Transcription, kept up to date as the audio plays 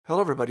Hello,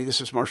 everybody. This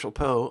is Marshall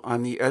Poe.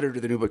 I'm the editor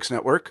of the New Books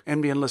Network.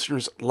 NBN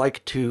listeners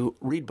like to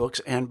read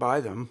books and buy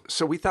them.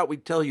 So we thought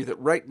we'd tell you that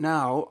right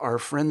now, our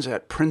friends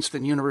at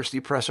Princeton University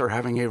Press are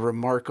having a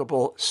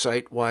remarkable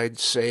site-wide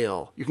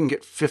sale. You can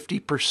get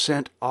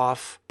 50%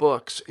 off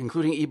books,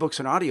 including ebooks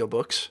and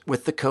audiobooks,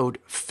 with the code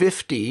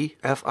 50,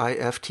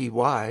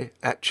 F-I-F-T-Y,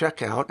 at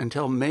checkout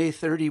until May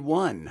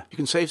 31. You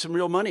can save some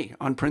real money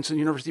on Princeton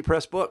University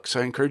Press books.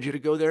 I encourage you to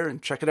go there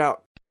and check it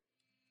out.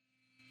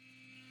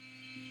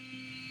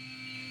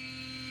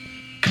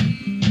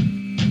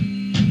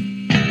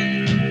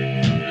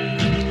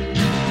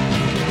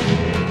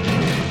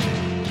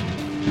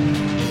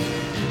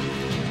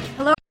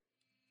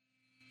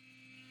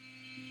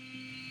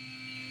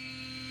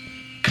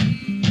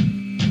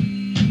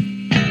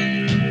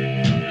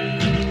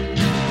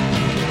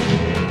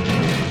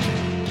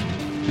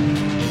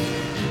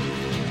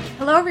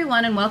 Hello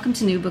everyone and welcome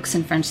to New Books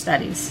in French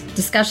Studies,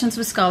 discussions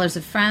with scholars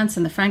of France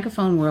and the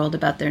Francophone world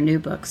about their new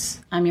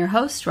books. I'm your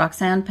host,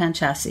 Roxanne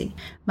Panchasi.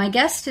 My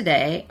guests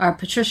today are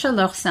Patricia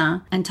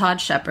Lorcin and Todd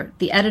Shepard,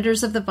 the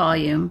editors of the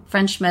volume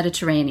French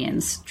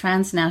Mediterraneans,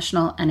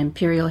 Transnational and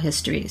Imperial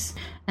Histories,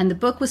 and the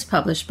book was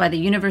published by the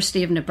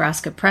University of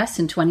Nebraska Press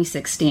in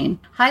 2016.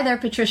 Hi there,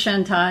 Patricia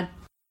and Todd.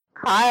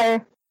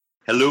 Hi.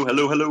 Hello.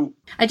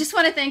 I just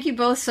want to thank you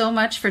both so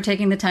much for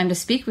taking the time to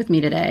speak with me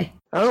today.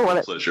 Oh, what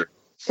a pleasure.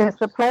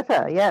 It's a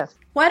pleasure, yes.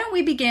 Why don't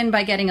we begin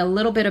by getting a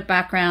little bit of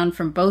background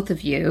from both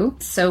of you?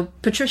 So,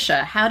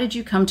 Patricia, how did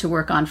you come to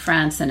work on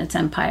France and its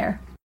empire?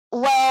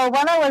 Well,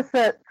 when I was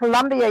at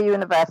Columbia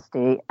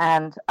University,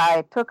 and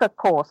I took a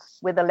course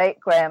with the late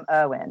Graham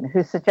Irwin,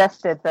 who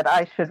suggested that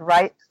I should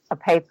write a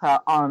paper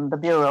on the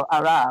Bureau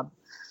Arabe,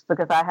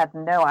 because I had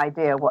no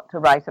idea what to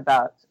write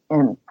about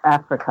in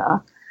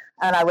Africa.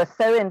 And I was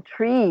so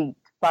intrigued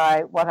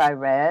by what I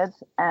read,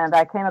 and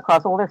I came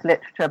across all this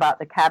literature about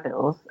the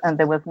Kabyles, and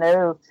there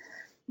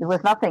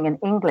was nothing in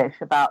English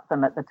about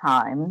them at the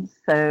time,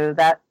 so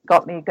that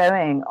got me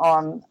going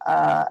on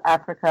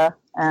Africa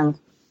and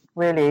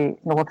really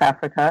North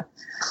Africa.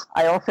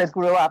 I also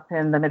grew up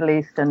in the Middle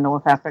East and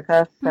North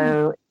Africa,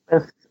 so it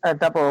was a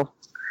double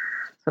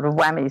sort of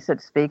whammy, so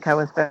to speak. I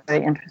was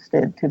very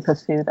interested to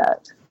pursue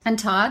that. And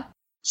Todd?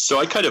 So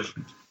I kind of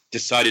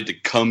decided to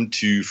come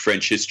to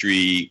French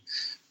history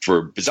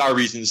for bizarre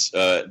reasons.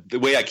 The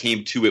way I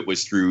came to it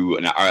was through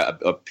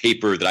a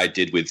paper that I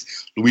did with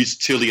Louise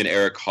Tilly and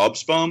Eric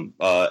Hobsbawm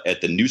at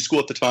the New School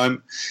at the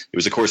time. It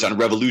was a course on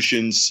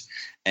revolutions,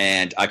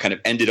 and I kind of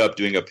ended up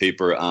doing a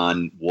paper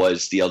on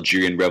was the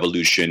Algerian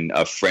Revolution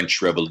a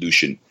French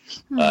Revolution?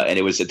 And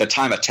it was at the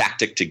time a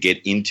tactic to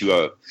get into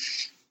a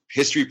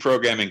history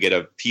program and get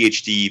a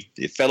PhD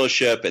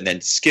fellowship and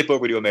then skip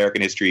over to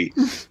American history.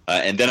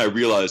 And then I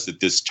realized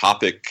that this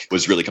topic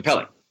was really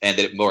compelling. And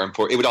that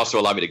it would also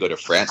allow me to go to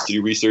France to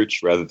do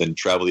research rather than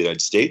travel the United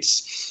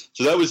States.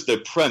 So that was the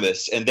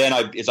premise. And then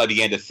as I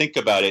began to think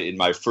about it in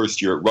my first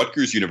year at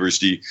Rutgers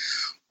University,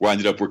 where I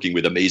ended up working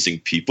with amazing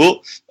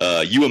people,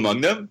 you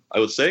among them, I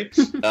would say,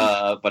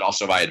 but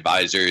also my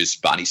advisors,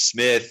 Bonnie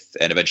Smith,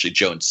 and eventually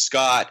Joan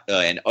Scott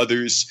and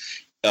others.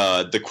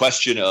 The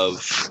question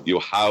of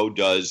how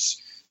does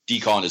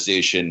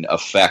decolonization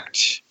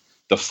affect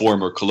the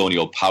former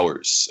colonial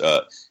powers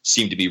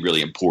seemed to be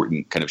really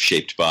important, kind of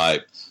shaped by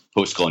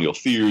post-colonial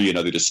theory and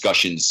other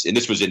discussions. And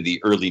this was in the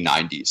early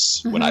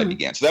 90s when I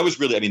began. So that was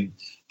really,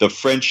 the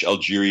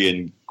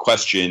French-Algerian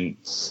question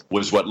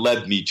was what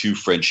led me to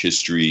French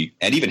history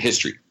and even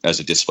history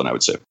as a discipline, I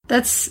would say.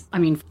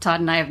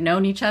 Todd and I have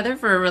known each other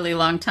for a really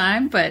long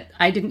time, but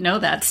I didn't know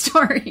that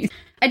story.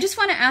 I just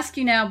want to ask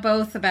you now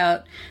both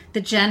about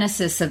the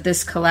genesis of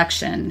this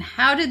collection.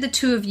 How did the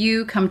two of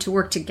you come to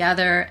work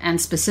together and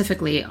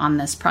specifically on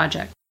this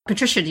project?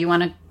 Patricia, do you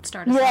want to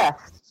start us Yes.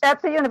 off?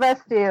 At the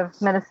University of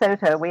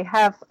Minnesota, we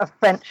have a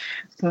French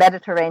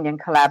Mediterranean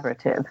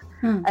collaborative.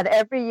 And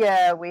every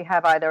year we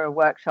have either a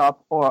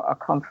workshop or a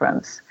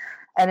conference.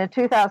 And in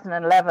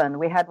 2011,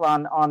 we had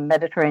one on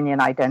Mediterranean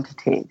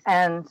identity.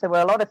 And there were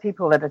a lot of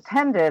people that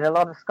attended, a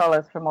lot of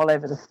scholars from all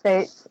over the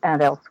States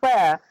and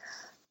elsewhere.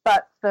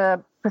 But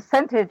the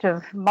percentage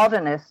of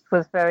modernists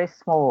was very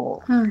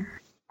small.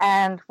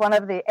 And one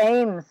of the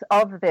aims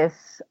of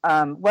this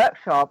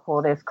workshop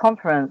or this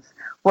conference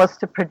was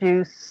to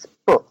produce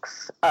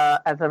books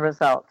as a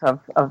result of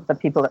the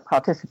people that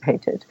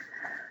participated.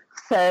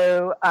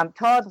 So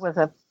Todd was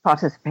a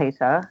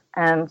participator,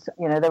 and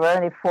there were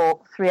only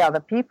three other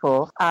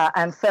people.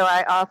 And so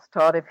I asked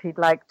Todd if he'd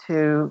like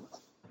to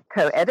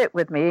co-edit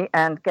with me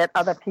and get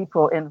other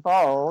people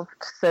involved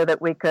so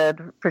that we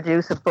could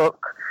produce a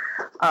book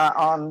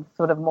on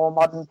sort of more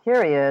modern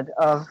period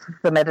of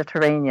the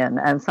Mediterranean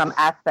and some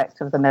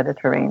aspects of the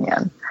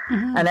Mediterranean.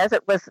 And as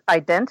it was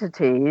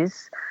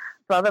identities,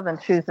 rather than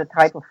choose the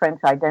title French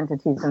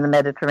Identities in the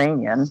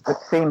Mediterranean, which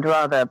seemed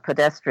rather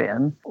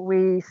pedestrian,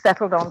 we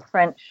settled on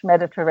French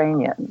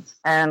Mediterraneans.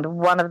 And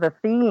one of the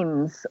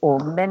themes, or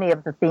many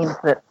of the themes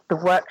that the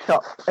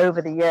workshops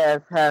over the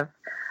years have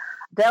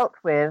dealt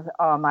with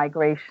are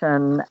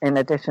migration in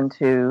addition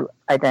to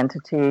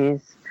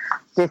identities.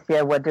 This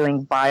year we're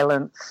doing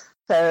violence.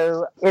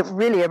 so it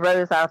really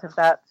arose out of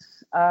that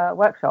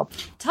workshop.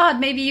 Todd,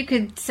 maybe you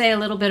could say a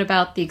little bit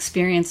about the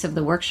experience of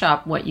the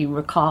workshop, what you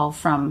recall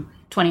from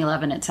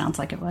 2011, it sounds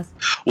like it was.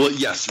 Well,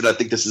 yes, and I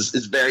think this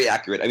is very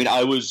accurate. I mean,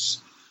 I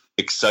was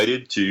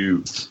excited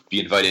to be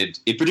invited,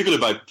 in particular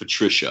by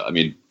Patricia. I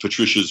mean,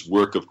 Patricia's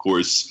work, of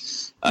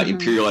course,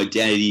 Imperial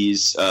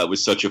Identities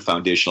was such a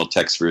foundational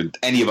text for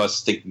any of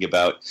us thinking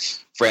about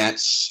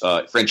France,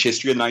 French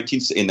history in the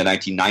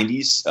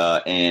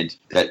 1990s, and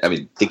that, I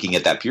mean, thinking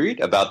at that period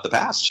about the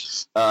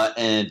past.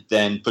 And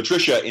then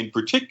Patricia, in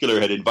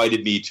particular, had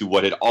invited me to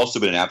what had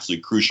also been an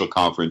absolutely crucial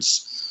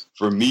conference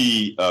for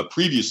me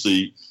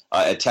previously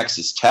at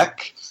Texas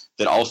Tech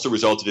that also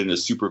resulted in a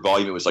super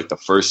volume. It was like the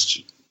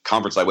first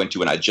conference I went to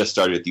when I just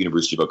started at the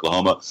University of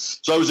Oklahoma.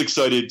 So I was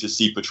excited to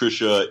see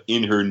Patricia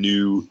in her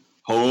new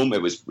home.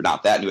 It was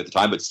not that new at the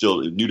time, but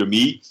still new to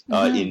me,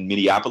 in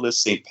Minneapolis,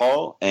 St.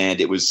 Paul.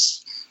 And it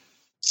was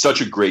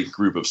such a great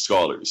group of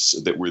scholars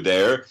that were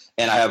there.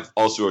 And I have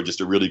also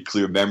just a really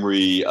clear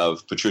memory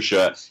of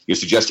Patricia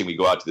suggesting we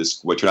go out to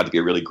this, what turned out to be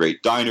a really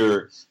great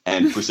diner,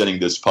 and presenting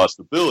this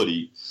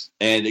possibility.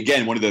 And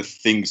again, one of the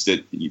things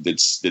that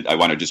I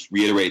want to just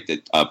reiterate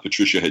that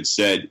Patricia had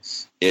said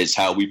is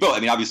how we both, I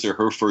mean, obviously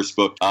her first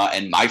book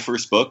and my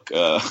first book,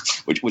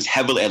 which was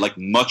heavily, like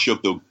much of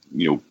the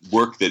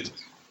work that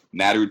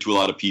mattered to a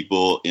lot of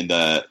people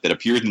that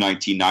appeared in the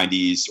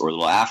 1990s or a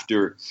little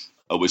after,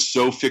 was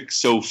so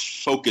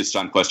focused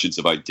on questions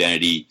of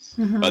identity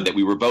that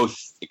we were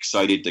both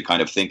excited to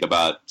kind of think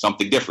about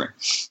something different.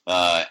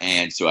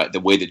 And so the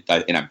way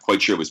that, and I'm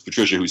quite sure it was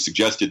Patricia who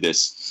suggested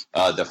this,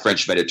 the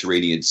French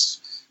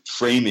Mediterranean's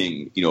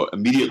framing,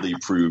 immediately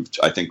proved,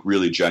 I think,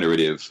 really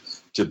generative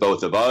to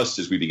both of us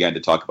as we began to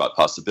talk about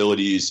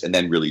possibilities, and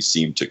then really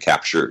seemed to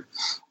capture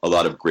a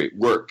lot of great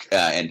work.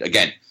 And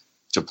again,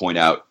 to point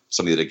out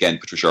something that, again,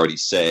 Patricia already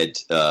said,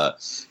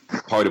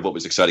 part of what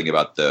was exciting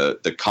about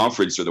the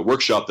conference or the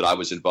workshop that I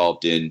was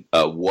involved in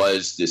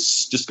was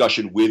this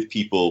discussion with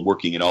people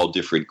working in all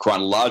different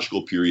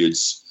chronological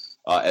periods,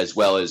 as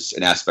well as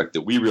an aspect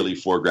that we really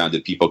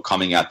foregrounded, people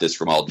coming at this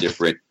from all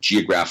different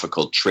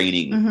geographical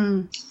training,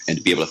 and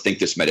to be able to think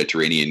this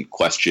Mediterranean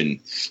question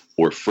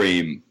or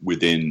frame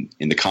in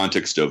the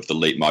context of the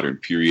late modern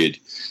period,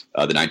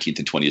 the 19th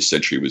and 20th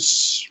century,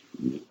 was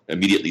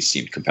immediately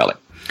seemed compelling.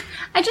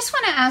 I just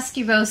want to ask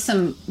you both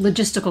some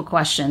logistical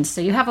questions. So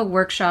you have a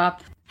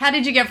workshop. How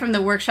did you get from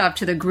the workshop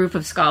to the group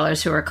of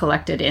scholars who are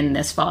collected in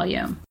this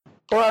volume?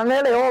 Well,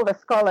 nearly all the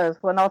scholars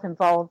were not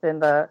involved in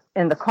the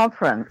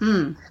conference.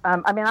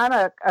 I mean, I'm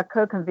a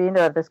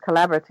co-convener of this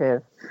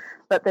collaborative,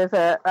 but there's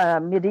a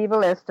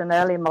medievalist, an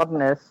early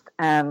modernist,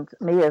 and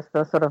me as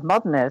the sort of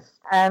modernist.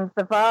 And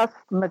the vast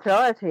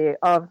majority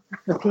of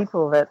the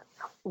people that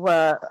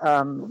were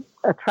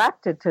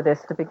attracted to this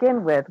to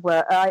begin with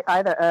were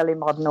either early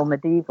modern or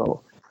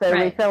medieval. So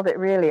I felt it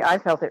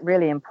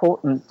really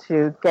important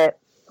to get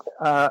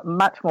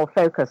much more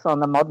focus on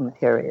the modern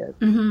period.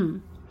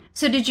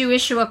 So did you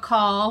issue a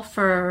call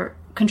for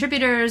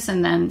contributors?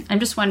 And then I'm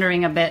just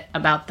wondering a bit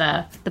about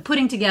the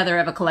putting together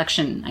of a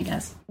collection, I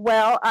guess.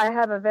 Well, I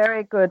have a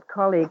very good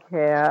colleague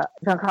here,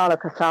 Giancarlo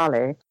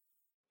Casale,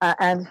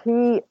 and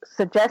he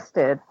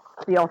suggested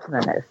the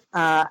Ottomanists.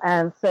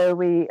 And so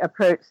we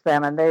approached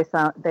them, and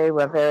they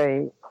were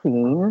very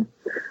keen.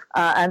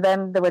 And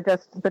then there were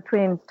just,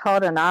 between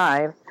Todd and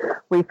I,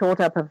 we thought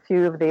up a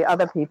few of the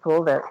other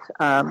people that,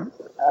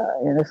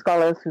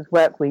 scholars whose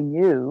work we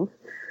knew,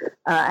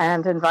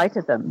 and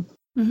invited them.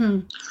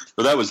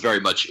 So that was very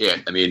much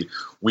it. I mean,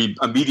 we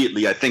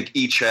immediately, I think,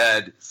 each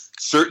had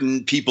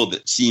certain people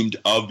that seemed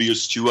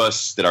obvious to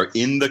us that are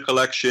in the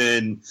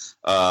collection.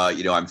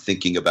 I'm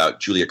thinking about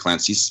Julia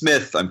Clancy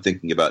Smith. I'm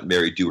thinking about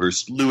Mary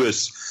Dewhurst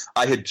Lewis.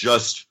 I had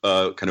just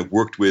kind of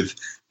worked with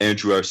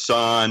Andrew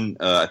Arsan.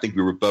 I think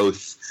we were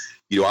both,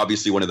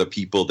 obviously one of the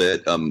people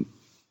that,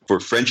 for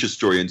French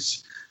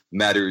historians,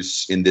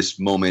 matters in this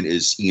moment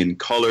is Ian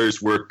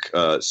Culler's work.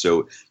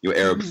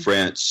 Arab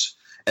France.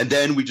 And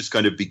then we just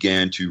kind of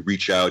began to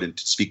reach out and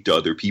to speak to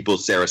other people.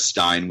 Sarah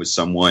Stein was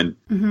someone.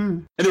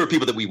 And there were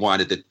people that we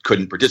wanted that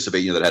couldn't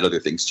participate, that had other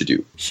things to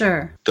do.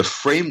 Sure. The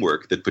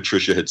framework that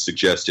Patricia had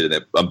suggested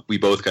and that we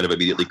both kind of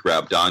immediately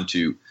grabbed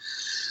onto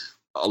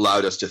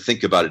allowed us to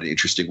think about it in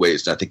interesting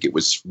ways. And I think it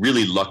was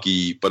really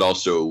lucky, but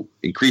also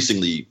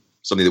increasingly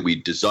something that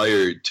we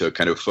desired to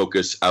kind of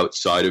focus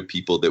outside of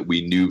people that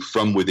we knew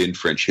from within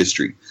French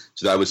history.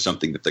 So that was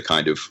something that the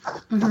kind of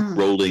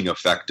rolling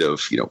effect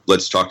of,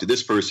 let's talk to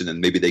this person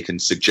and maybe they can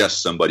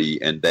suggest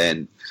somebody and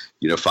then,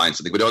 find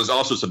something. But it was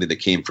also something that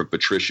came from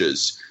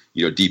Patricia's,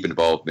 deep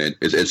involvement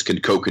as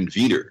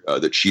co-convener,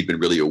 that she'd been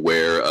really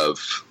aware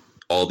of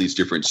all these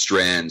different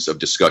strands of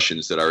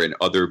discussions that are in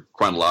other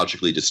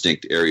chronologically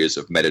distinct areas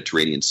of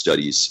Mediterranean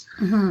studies,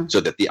 so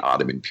that the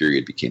Ottoman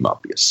period became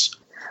obvious.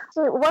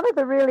 So one of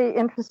the really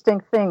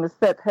interesting things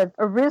that had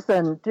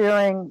arisen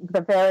during the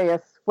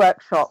various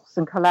workshops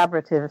and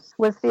collaboratives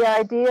was the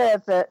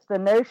idea that the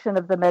notion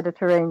of the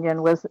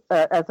Mediterranean was,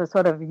 as a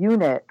sort of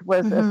unit,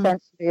 was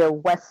essentially a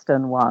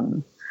Western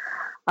one.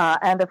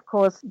 And of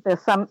course,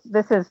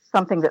 this is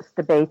something that's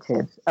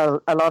debated.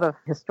 A lot of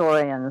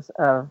historians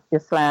of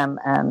Islam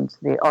and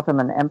the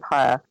Ottoman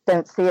Empire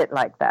don't see it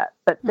like that.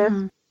 But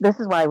this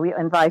is why we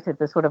invited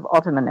the sort of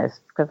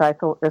Ottomanists, because I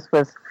thought this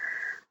was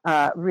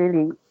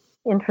really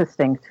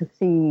interesting to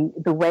see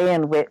the way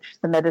in which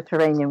the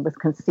Mediterranean was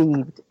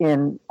conceived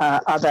in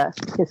other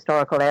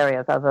historical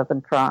areas other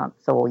than France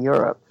or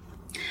Europe.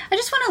 I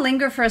just want to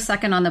linger for a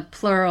second on the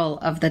plural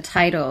of the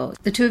title.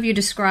 The two of you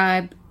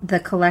describe the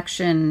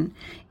collection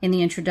in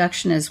the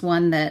introduction as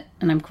one that,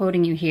 and I'm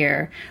quoting you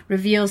here,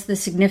 reveals the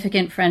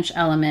significant French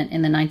element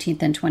in the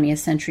 19th and 20th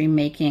century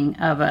making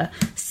of a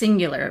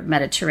singular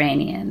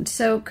Mediterranean.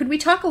 So could we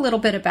talk a little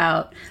bit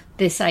about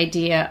this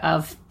idea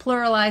of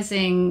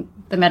pluralizing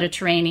the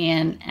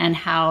Mediterranean and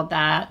how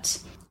that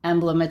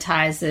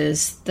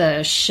emblematizes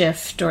the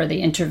shift or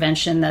the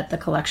intervention that the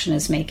collection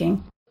is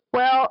making?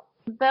 Well,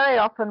 very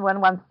often when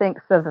one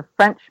thinks of the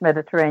French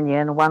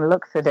Mediterranean, one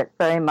looks at it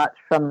very much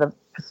from the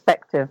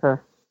perspective of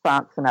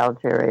France and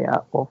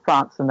Algeria or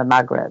France and the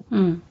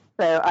Maghreb.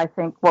 So I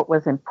think what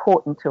was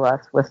important to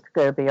us was to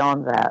go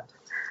beyond that.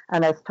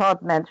 And as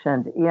Todd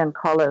mentioned, Ian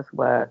Coller's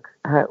work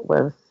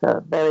was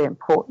very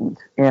important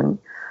in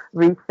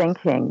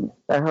rethinking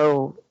the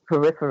whole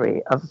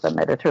periphery of the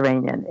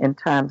Mediterranean in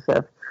terms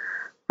of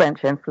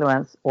French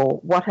influence or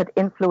what had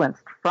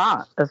influenced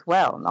France as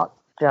well, not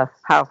just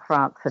how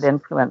France had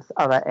influenced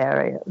other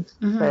areas.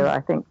 So I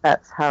think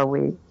that's how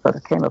we sort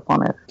of came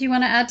upon it. Do you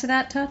want to add to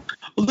that, Todd?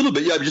 A little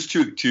bit, yeah. Just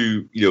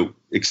to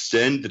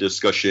extend the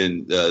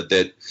discussion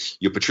that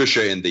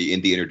Patricia in the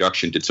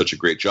introduction did such a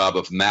great job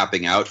of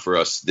mapping out for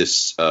us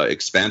this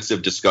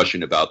expansive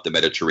discussion about the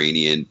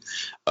Mediterranean,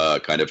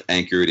 kind of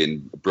anchored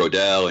in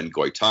Braudel and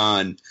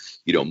Goitan,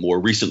 more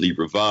recently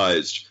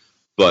revised.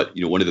 But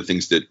one of the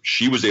things that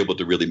she was able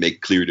to really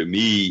make clear to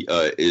me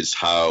is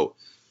how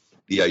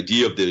the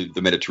idea of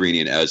the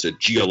Mediterranean as a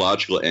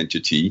geological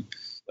entity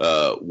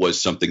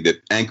was something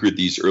that anchored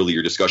these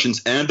earlier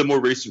discussions and the more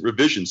recent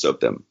revisions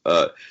of them.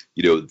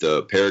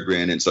 The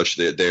Peregrine and such.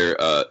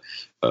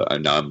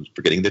 And now I'm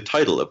forgetting the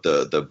title of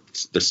the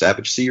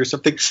Savage Sea or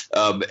something.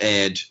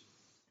 And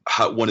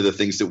one of the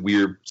things that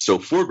we're so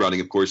foregrounding,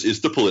 of course,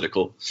 is the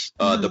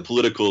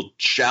political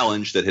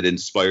challenge that had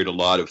inspired a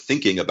lot of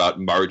thinking about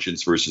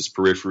margins versus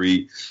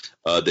periphery,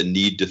 the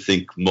need to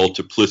think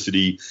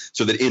multiplicity,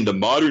 so that in the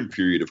modern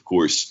period, of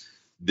course,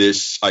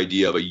 this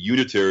idea of a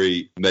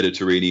unitary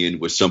Mediterranean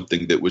was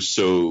something that was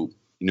so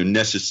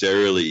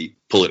necessarily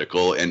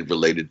political and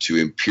related to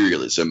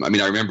imperialism. I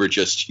mean, I remember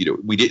just,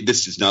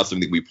 this is not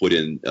something we put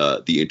in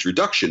the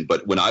introduction,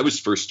 but when I was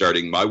first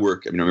starting my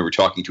work, I remember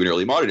talking to an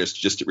early modernist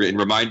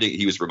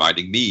he was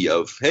reminding me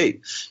of, hey,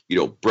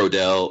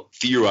 Braudel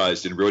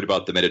theorized and wrote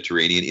about the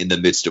Mediterranean in the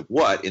midst of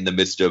what? In the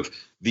midst of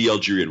the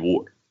Algerian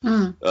War.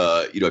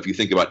 If you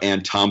think about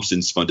Anne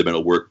Thompson's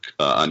fundamental work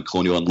on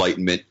colonial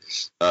enlightenment,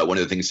 one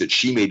of the things that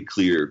she made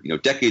clear,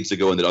 decades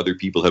ago, and that other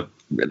people have,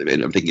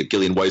 and I'm thinking of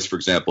Gillian Weiss, for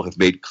example, have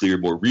made clear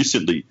more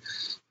recently,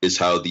 is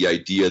how the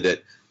idea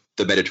that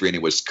the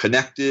Mediterranean was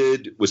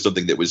connected was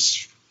something that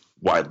was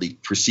widely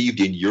perceived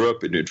in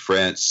Europe and in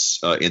France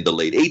in the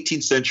late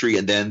 18th century,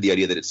 and then the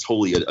idea that it's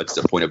wholly it's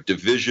a point of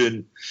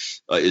division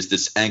is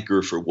this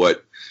anchor for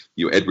what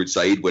Edward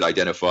Said would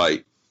identify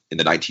in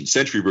the 19th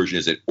century version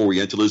as an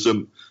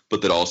Orientalism,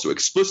 but that also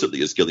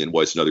explicitly, as Gillian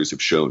Weiss and others have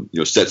shown,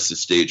 sets the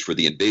stage for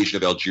the invasion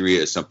of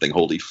Algeria as something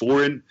wholly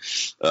foreign.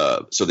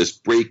 So this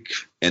break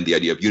and the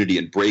idea of unity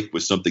and break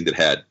was something that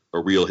had a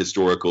real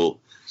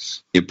historical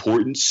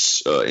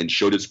importance and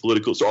showed its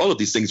political. So all of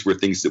these things were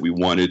things that we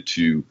wanted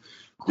to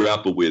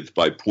grapple with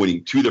by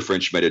pointing to the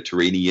French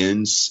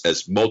Mediterraneans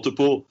as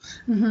multiple,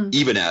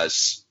 even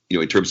as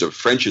in terms of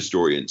French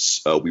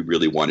historians, we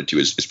really wanted to,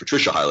 as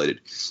Patricia highlighted,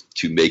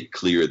 to make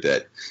clear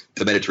that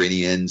the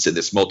Mediterraneans and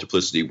this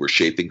multiplicity were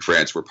shaping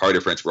France, were part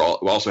of France, were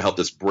also helped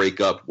us break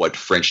up what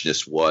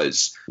Frenchness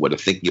was, what a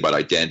thinking about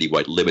identity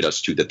might limit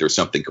us to, that there's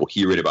something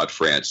coherent about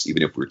France,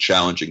 even if we're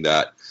challenging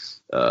that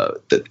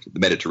the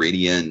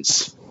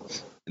Mediterraneans,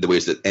 in the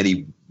ways that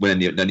any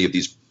of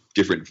these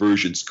different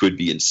versions could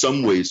be in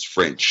some ways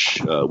French,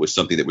 was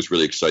something that was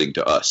really exciting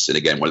to us. And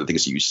again, one of the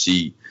things that you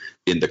see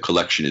in the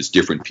collection is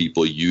different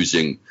people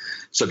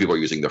some people are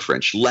using the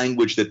French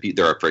language, that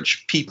there are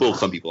French people,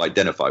 some people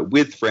identify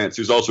with France.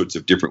 There's all sorts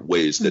of different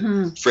ways that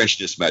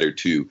Frenchness mattered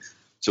too.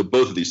 So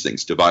both of these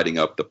things, dividing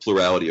up the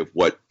plurality of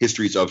what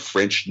histories of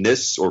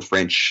Frenchness or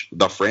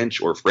the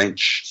French or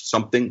French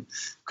something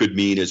could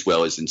mean, as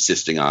well as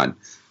insisting on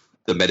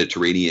the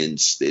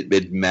Mediterraneans.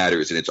 It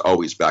matters, and it's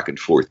always back and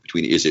forth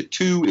between is it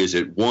two, is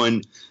it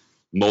one?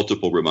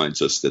 Multiple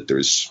reminds us that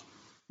there's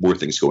more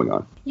things going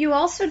on. You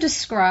also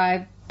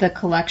describe the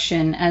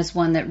collection as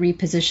one that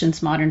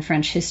repositions modern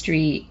French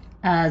history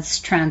as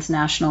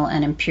transnational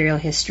and imperial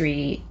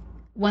history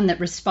one that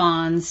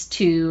responds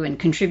to and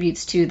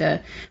contributes to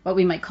the what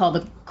we might call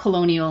the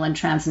colonial and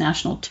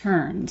transnational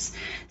turns.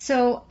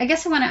 So I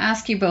guess I want to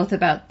ask you both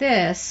about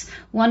this.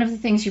 One of the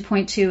things you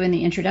point to in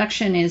the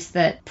introduction is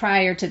that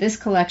prior to this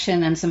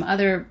collection and some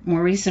other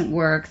more recent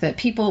work, that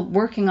people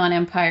working on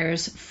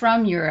empires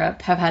from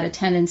Europe have had a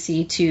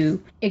tendency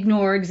to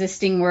ignore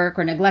existing work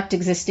or neglect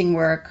existing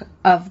work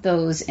of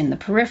those in the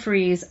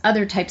peripheries,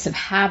 other types of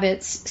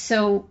habits.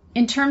 So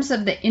in terms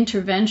of the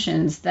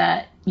interventions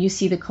that you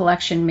see the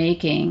collection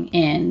making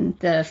in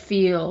the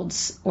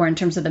fields or in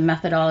terms of the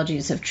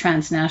methodologies of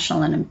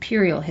transnational and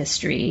imperial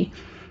history,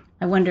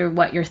 I wonder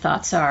what your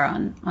thoughts are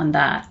on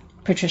that.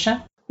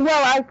 Patricia?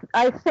 Well,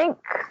 I think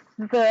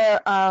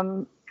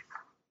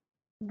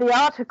the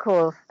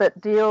articles that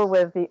deal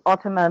with the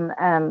Ottoman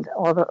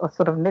or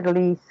sort of Middle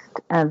East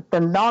and the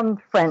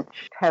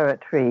non-French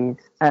territories,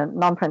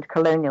 non-French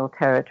colonial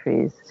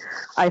territories,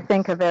 I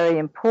think are very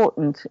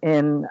important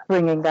in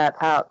bringing that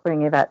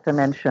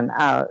dimension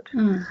out.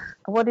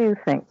 What do you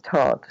think,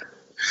 Todd?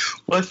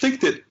 Well, I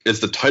think that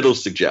as the title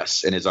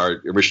suggests, and as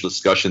our original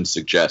discussion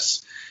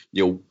suggests,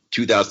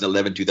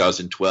 2011,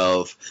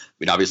 2012, I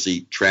mean,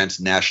 obviously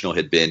transnational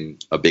had been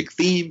a big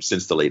theme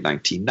since the late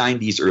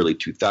 1990s, early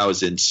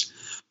 2000s.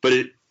 But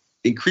it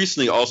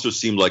increasingly also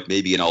seemed like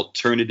maybe an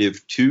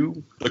alternative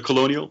to the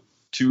colonial,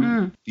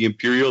 to the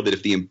imperial, that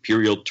if the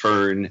imperial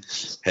turn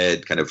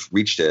had kind of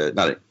reached had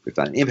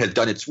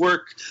done its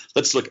work,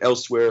 let's look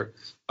elsewhere.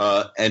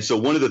 And so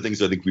one of the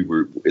things I think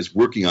is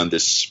working on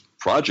this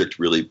project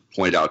really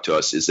pointed out to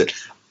us is that,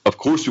 of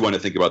course, we want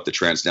to think about the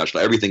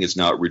transnational. Everything is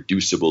not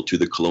reducible to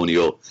the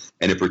colonial.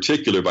 And in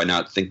particular, by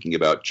not thinking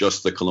about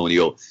just the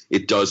colonial,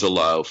 it does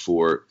allow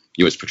for,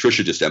 as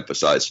Patricia just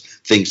emphasized,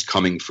 things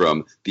coming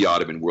from the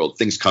Ottoman world,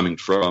 things coming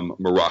from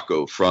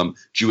Morocco, from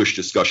Jewish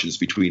discussions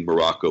between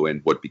Morocco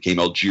and what became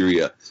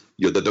Algeria,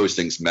 that those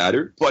things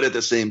matter. But at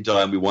the same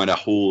time, we want to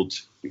hold,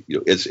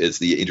 as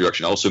the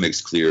introduction also makes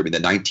clear, I mean, the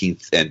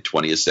 19th and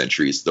 20th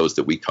centuries, those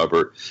that we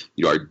cover,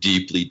 are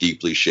deeply,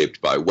 deeply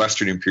shaped by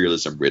Western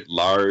imperialism writ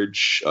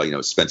large.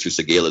 Spencer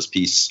Segela's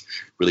piece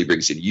really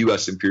brings in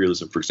U.S.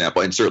 imperialism, for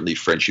example, and certainly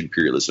French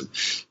imperialism.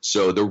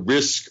 So the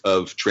risk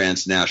of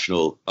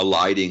transnational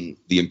eliding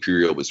the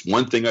imperial was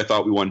one thing I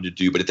thought we wanted to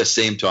do, but at the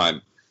same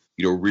time,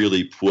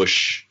 really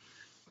push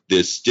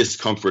this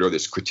discomfort or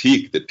this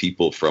critique that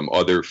people from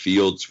other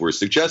fields were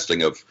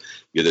suggesting of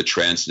the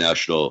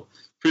transnational,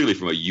 clearly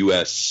from a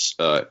U.S.,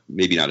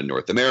 maybe not a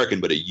North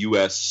American, but a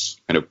U.S.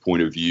 kind of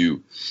point of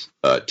view,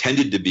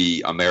 tended to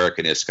be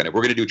Americanist, kind of,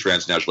 we're going to do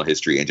transnational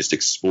history and just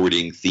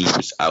exporting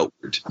themes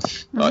outward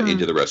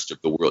into the rest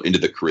of the world, into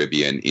the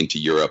Caribbean, into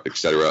Europe, et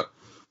cetera,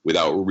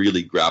 without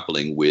really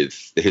grappling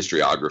with the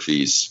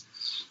historiographies,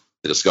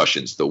 the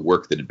discussions, the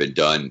work that had been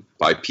done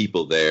by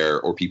people there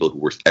or people who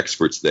were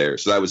experts there.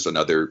 So that was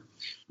another,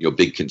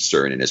 big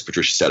concern. And as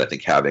Patricia said, I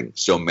think having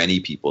so many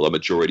people, a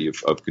majority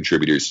of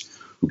contributors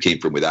who came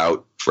from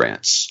without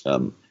France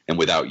and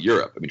without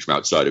Europe, I mean, from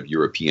outside of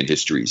European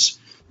histories,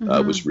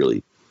 was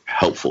really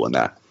helpful in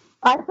that.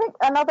 I think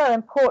another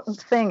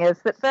important thing is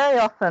that very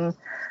often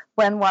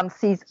when one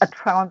sees a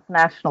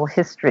transnational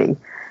history,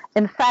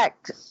 in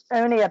fact,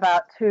 only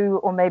about 2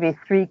 or maybe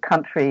 3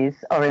 countries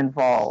are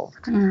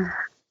involved.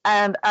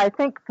 And I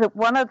think that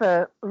one of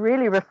the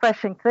really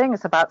refreshing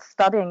things about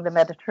studying the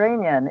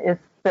Mediterranean is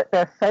that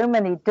there are so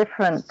many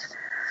different,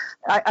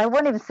 I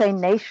won't even say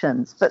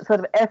nations, but sort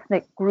of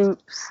ethnic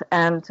groups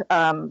and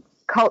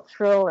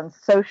cultural and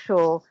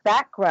social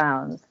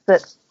backgrounds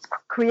that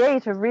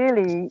create a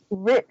really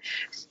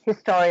rich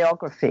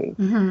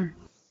historiography.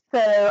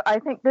 So I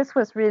think this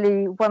was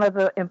really one of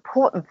the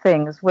important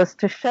things, was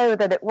to show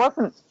that it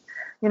wasn't,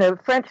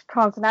 French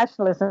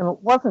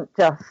transnationalism wasn't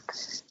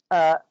just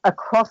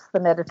across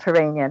the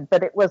Mediterranean,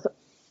 but it was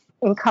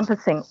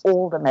encompassing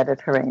all the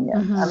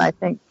Mediterranean. And I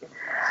think,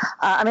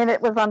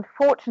 it was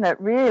unfortunate,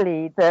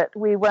 really, that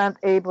we weren't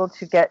able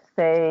to get,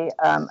 say,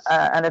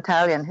 an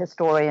Italian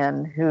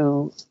historian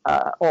who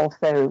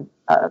also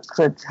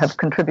could have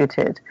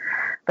contributed.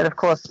 But of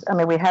course,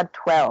 we had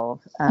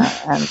 12,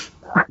 and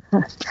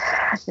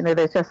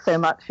there's just so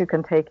much you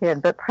can take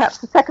in. But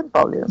perhaps a second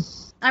volume.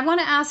 I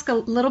want to ask a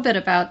little bit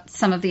about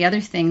some of the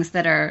other things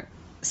that are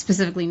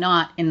specifically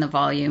not in the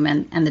volume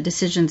and the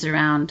decisions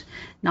around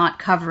not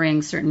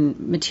covering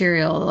certain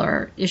material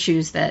or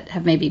issues that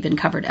have maybe been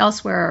covered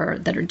elsewhere or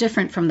that are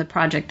different from the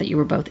project that you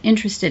were both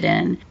interested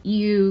in.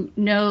 You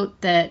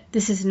note that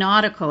this is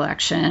not a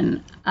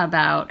collection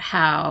about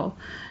how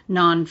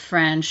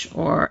non-French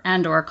or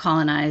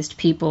colonized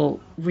people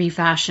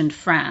refashioned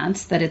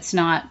France, that it's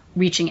not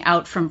reaching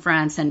out from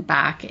France and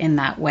back in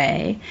that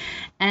way.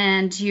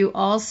 And you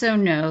also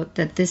note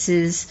that this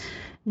is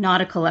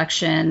not a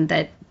collection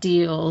that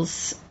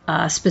deals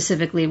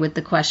specifically with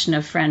the question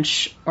of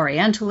French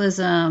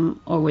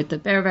Orientalism or with the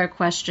Berber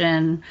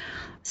question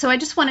So I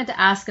just wanted to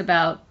ask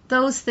about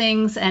those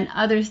things and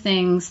other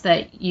things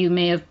that you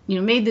may have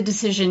made the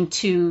decision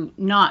to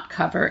not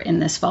cover in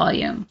this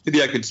volume.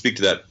 Maybe I can speak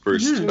to that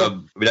first.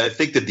 I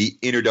think that the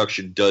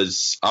introduction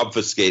does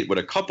obfuscate what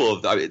a couple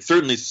of,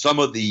 certainly some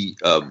of the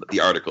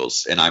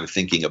articles, and I'm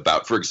thinking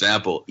about, for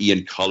example,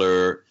 Ian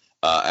Culler,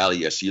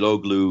 Ali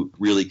Yasiloglu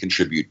really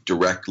contribute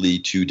directly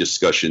to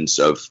discussions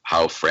of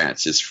how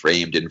France is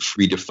framed and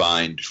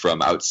redefined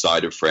from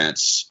outside of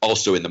France.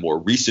 Also, in the more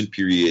recent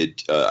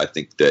period, I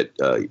think that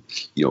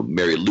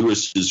Mary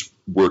Lewis's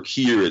work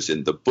here is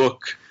in the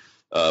book,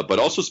 but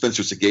also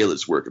Spencer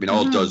Segela's work.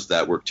 All does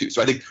that work too.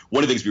 So I think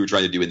one of the things we were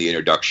trying to do in the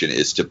introduction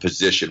is to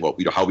position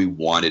how we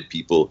wanted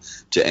people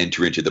to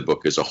enter into the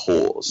book as a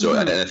whole. So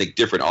and I think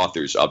different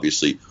authors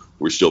obviously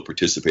were still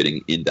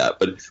participating in that,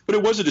 but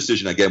it was a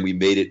decision. Again, we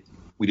made it.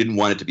 We didn't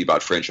want it to be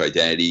about French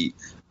identity,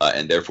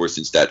 and therefore,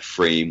 since that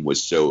frame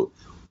was so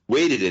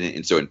weighted in it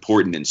and so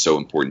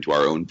important to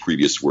our own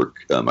previous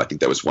work, I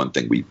think that was one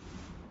thing we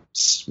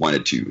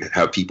wanted to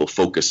have people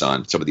focus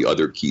on, some of the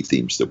other key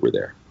themes that were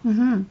there.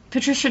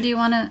 Patricia, do you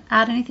want to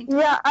add anything?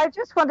 Yeah, I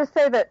just want to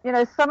say that,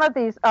 some of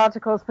these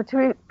articles,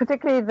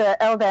 particularly the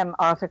Eldem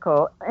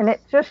article, and it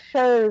just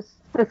shows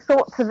the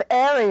sorts of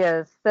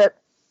areas that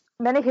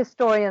many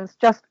historians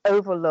just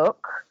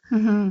overlook,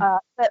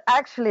 that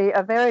actually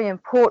are very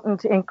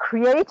important in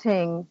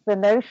creating the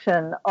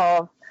notion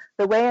of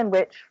the way in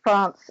which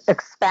France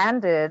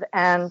expanded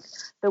and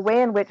the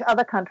way in which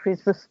other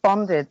countries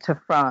responded to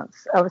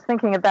France. I was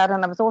thinking of that,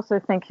 and I was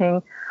also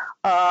thinking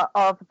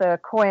of the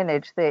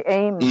coinage, the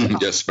Ames.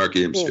 Yes, Mark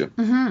Ames.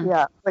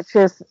 Yeah, which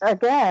is,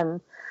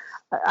 again,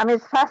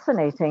 it's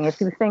fascinating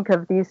if you think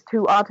of these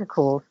two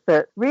articles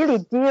that really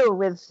deal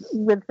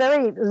with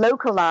very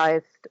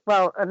localized,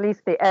 well, at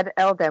least the Ed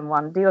Eldem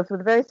one deals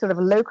with very sort of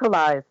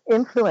localized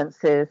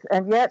influences,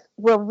 and yet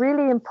were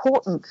really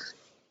important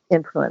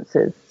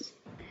influences.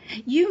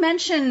 You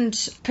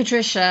mentioned,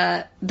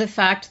 Patricia, the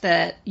fact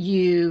that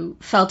you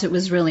felt it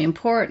was really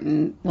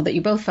important, that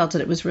you both felt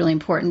that it was really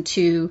important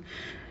to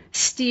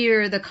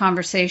steer the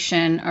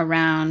conversation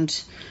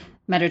around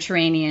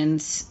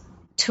Mediterraneans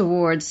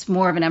towards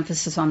more of an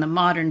emphasis on the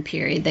modern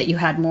period, that you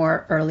had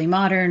more early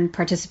modern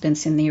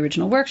participants in the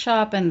original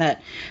workshop, and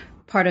that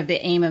part of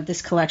the aim of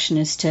this collection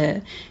is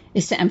to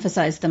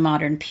emphasize the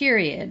modern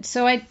period.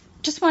 So I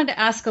just wanted to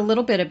ask a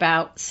little bit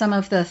about some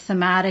of the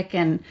thematic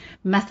and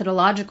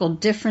methodological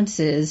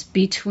differences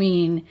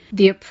between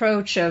the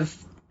approach of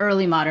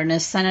early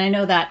modernists, and I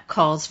know that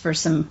calls for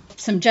some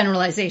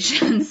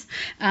generalizations,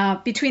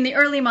 between the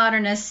early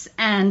modernists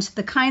and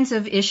the kinds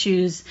of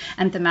issues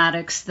and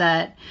thematics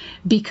that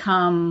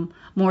become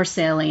more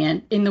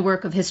salient in the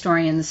work of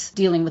historians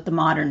dealing with the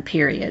modern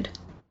period.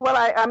 Well,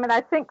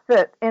 I think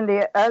that in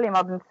the early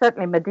modern,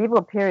 certainly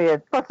medieval period,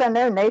 of course, there are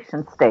no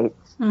nation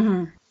states.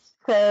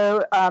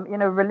 So,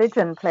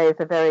 religion plays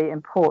a very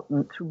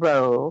important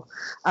role.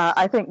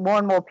 I think more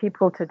and more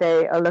people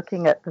today are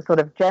looking at the sort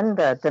of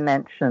gender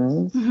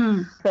dimensions.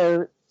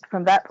 So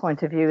from that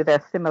point of view,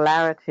 there's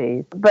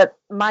similarities. But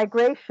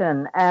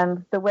migration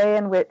and the way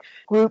in which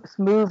groups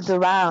moved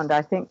around,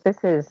 I think this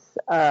is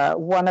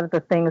one of the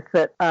things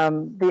that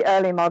the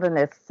early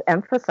modernists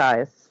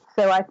emphasize.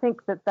 So I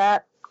think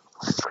that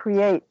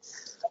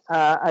creates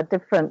a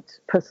different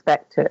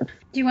perspective.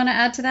 Do you want to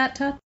add to that,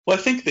 Todd? Well,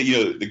 I think that,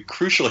 the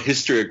crucial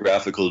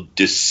historiographical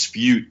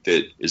dispute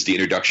that is the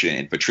introduction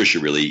and Patricia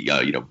really,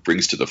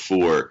 brings to the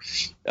fore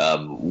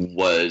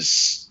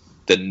was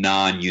the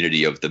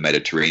non-unity of the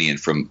Mediterranean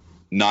from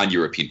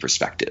non-European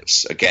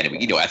perspectives. Again,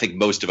 I think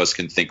most of us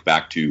can think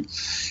back to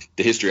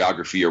the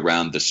historiography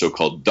around the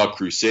so-called The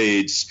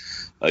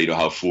Crusades,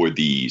 how for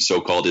the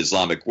so-called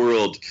Islamic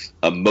world,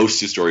 most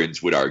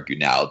historians would argue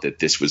now that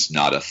this was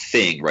not a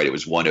thing, right? It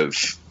was one of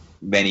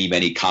many,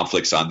 many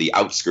conflicts on the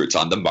outskirts,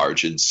 on the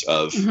margins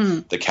of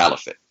the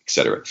caliphate,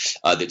 etc.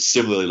 That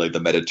similarly, like the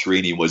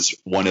Mediterranean was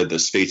one of the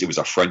spaces, it was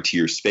a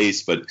frontier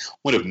space, but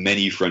one of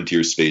many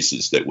frontier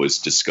spaces that was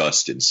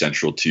discussed and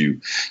central to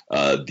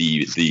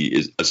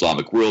the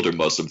Islamic world or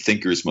Muslim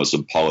thinkers,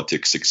 Muslim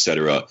politics,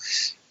 etc.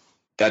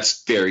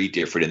 That's very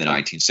different in the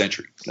 19th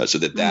century. So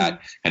that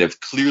kind of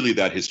clearly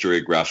that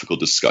historiographical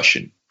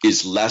discussion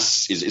is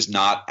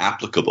not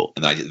applicable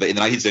in the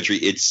 19th century.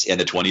 And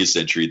the 20th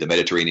century, the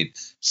Mediterranean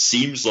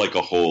seems like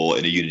a whole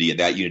and a unity, and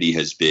that unity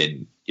has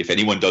been, if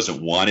anyone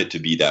doesn't want it to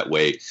be that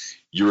way,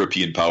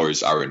 European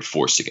powers are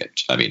enforcing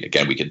it.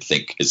 Again, we can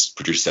think, as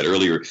Patricia said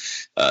earlier,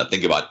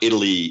 think about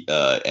Italy,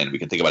 and we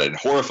can think about it in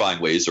horrifying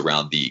ways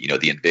around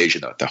the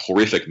invasion, the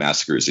horrific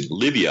massacres in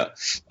Libya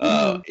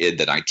in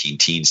the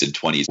 19-teens and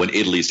 20s when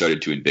Italy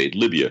started to invade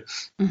Libya.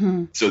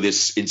 So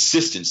this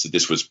insistence that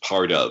this was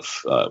part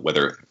of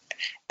whether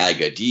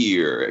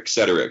Agadir, et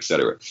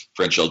cetera,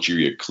 French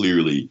Algeria,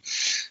 clearly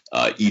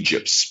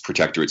Egypt's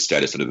protectorate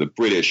status under the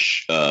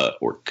British,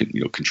 or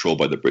controlled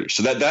by the British.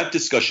 So that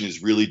discussion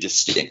is really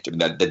distinct.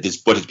 That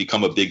this what has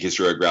become a big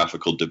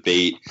historiographical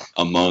debate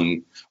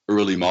among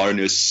early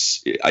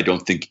modernists, I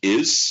don't think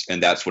is,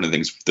 and that's one of the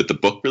things that the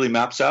book really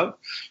maps out.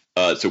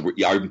 So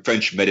our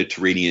French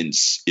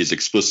Mediterraneans is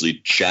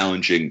explicitly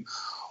challenging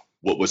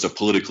what was a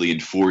politically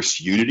enforced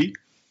unity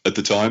at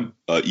the time,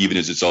 even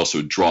as it's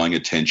also drawing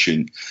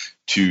attention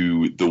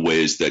to the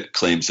ways that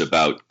claims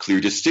about clear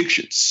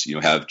distinctions,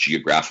 have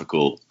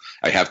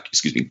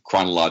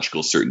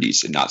chronological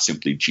certainties and not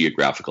simply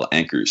geographical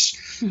anchors.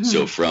 Mm-hmm.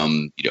 So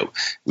from,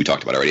 we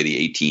talked about already the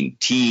 18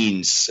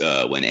 teens,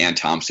 when Ann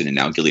Thompson and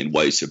now Gillian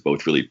Weiss have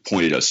both really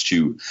pointed us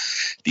to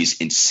these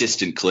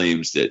insistent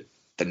claims that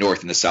the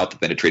North and the South of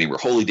the Mediterranean were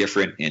wholly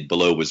different and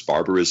below was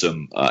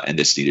barbarism, and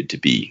this needed to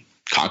be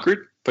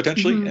conquered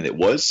potentially, mm-hmm. and it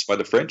was by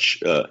the French.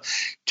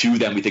 To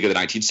then we think of the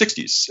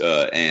 1960s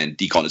and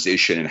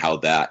decolonization and how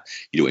that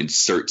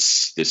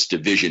inserts this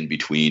division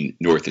between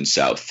North and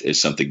South as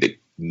something that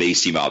may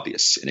seem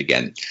obvious. And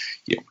again,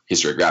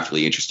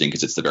 historiographically interesting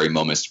because it's the very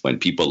moment when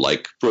people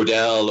like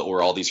Braudel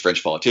or all these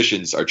French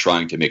politicians are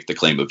trying to make the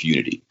claim of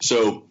unity.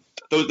 So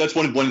that's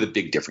one of the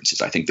big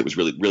differences I think that was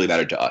really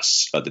mattered to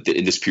us that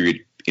in this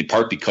period, in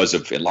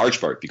large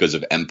part because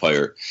of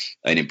empire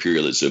and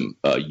imperialism,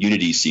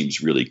 unity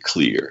seems really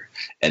clear.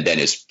 And then,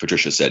 as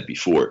Patricia said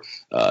before,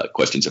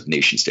 questions of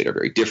nation state are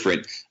very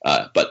different,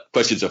 but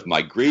questions of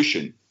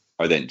migration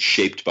are then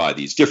shaped by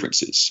these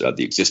differences.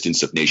 The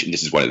existence of nation.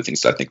 This is one of the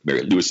things that I think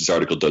Mary Lewis's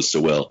article does so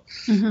well.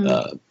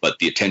 Mm-hmm. But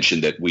the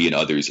attention that we and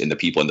others and the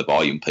people in the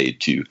volume paid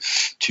to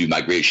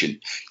migration,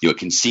 it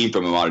can seem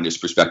from a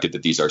modernist perspective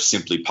that these are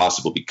simply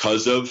possible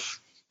because of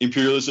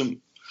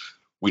imperialism.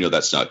 We know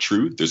that's not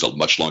true. There's a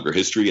much longer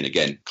history. And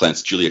again,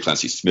 Julia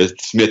Clancy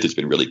Smith has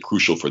been really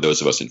crucial for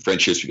those of us in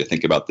French history to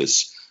think about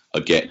this,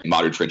 again,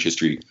 modern French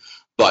history.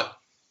 But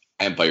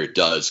empire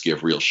does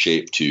give real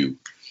shape to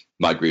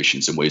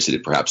migrations in ways that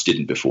it perhaps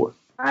didn't before.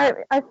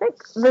 I think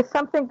there's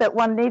something that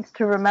one needs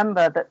to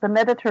remember, that the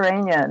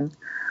Mediterranean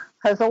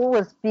has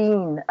always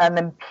been an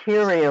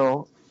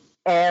imperial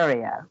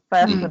area,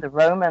 first with the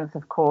Romans,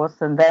 of course,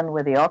 and then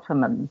with the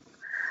Ottomans.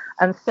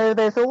 And so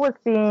there's always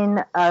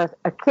been a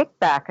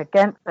kickback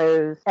against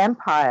those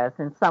empires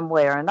in some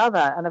way or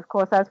another. And of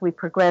course, as we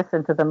progress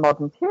into the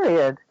modern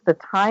period, the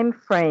time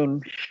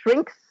frame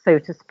shrinks, so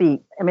to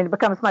speak. I mean, it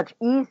becomes much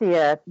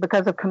easier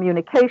because of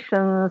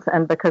communications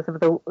and because of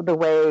the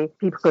way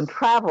people can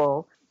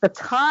travel. The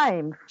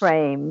time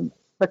frame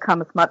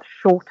becomes much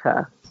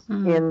shorter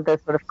in the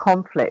sort of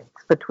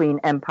conflicts between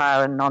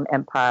empire and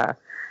non-empire,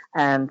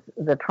 and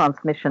the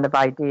transmission of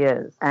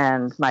ideas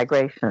and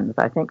migrations.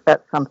 I think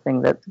that's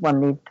something that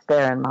one needs to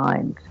bear in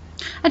mind.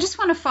 I just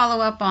want to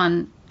follow up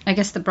on, I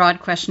guess, the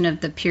broad question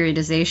of the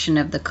periodization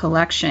of the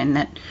collection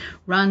that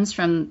runs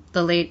from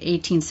the late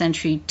 18th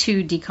century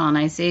to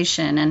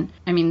decolonization. And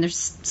I mean,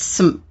 there's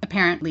some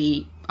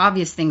apparently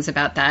obvious things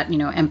about that,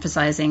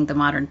 emphasizing the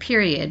modern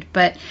period.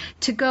 But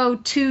to go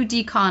to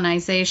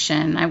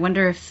decolonization, I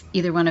wonder if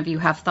either one of you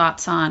have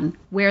thoughts on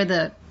where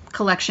the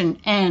collection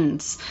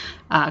ends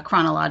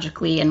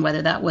chronologically, and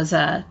whether that was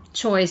a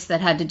choice that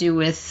had to do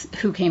with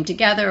who came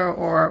together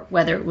or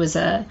whether it was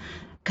a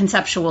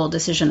conceptual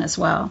decision as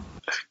well.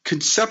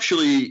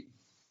 Conceptually,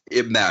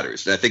 it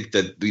matters. And I think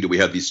that we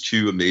have these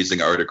two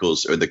amazing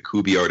articles, or the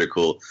Kubi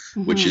article,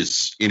 which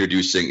is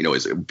introducing,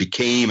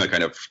 became a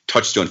kind of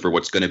touchstone for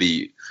what's going to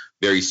be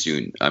very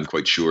soon, I'm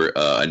quite sure,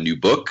 a new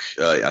book.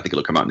 I think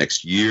it'll come out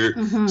next year.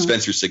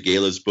 Spencer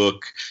Segela's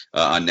book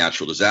on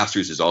natural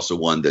disasters is also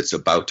one that's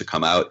about to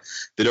come out,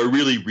 that are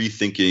really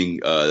rethinking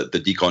the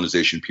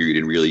decolonization period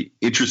in really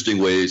interesting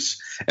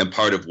ways. And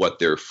part of what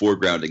they're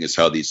foregrounding is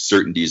how these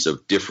certainties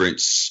of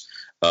difference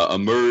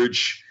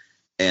emerge,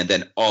 and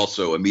then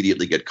also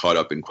immediately get caught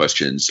up in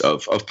questions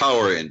of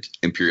power and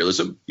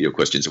imperialism,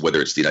 questions of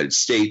whether it's the United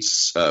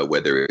States,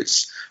 whether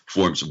it's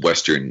forms of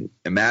Western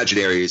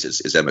imaginaries,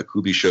 as Emma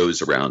Kubi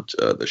shows, around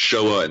the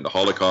Shoah and the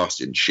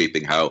Holocaust, in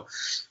shaping how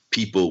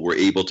people were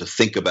able to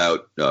think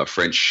about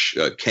French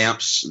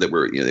camps that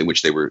were, in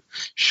which they were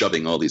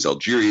shoving all these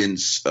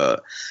Algerians.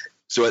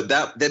 So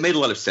that made a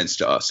lot of sense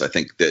to us, I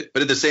think. But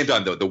at the same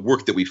time, though, the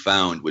work that we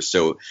found was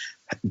so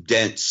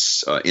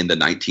dense in the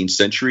 19th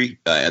century,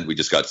 and we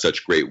just got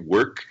such great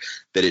work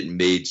that it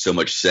made so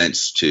much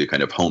sense to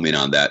kind of home in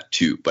on that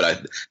too.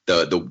 But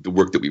the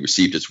work that we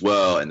received as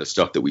well, and the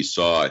stuff that we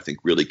saw, I think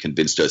really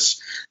convinced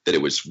us that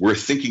it was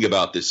worth thinking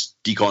about this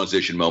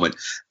decolonization moment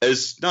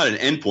as not an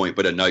endpoint,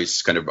 but a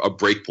nice kind of a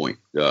break point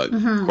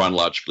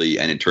chronologically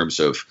and in terms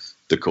of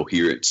the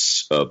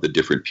coherence of the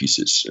different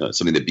pieces,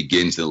 something that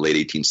begins in the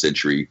late 18th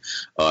century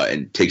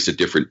and takes a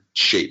different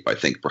shape, I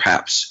think,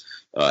 perhaps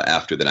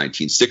after the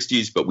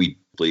 1960s.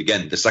 But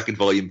again, the second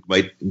volume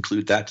might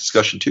include that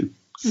discussion too.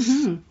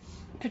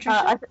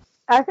 Patricia?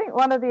 I think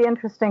one of the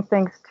interesting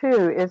things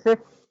too is if,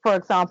 for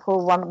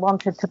example, one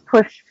wanted to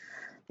push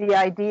the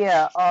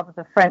idea of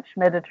the French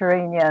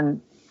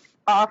Mediterranean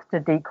after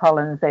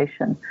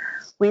decolonization,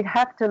 we'd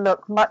have to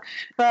look much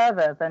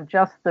further than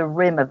just the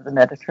rim of the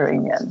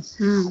Mediterranean.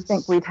 I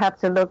think we'd have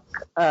to look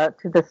to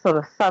the sort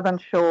of southern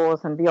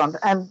shores and beyond.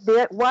 And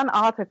the one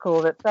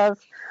article that does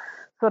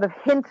sort of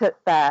hint at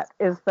that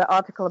is the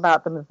article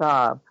about the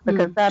Mazab,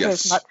 because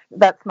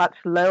that's much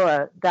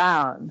lower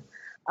down.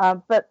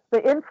 But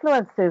the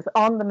influences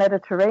on the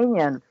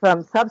Mediterranean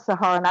from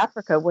sub-Saharan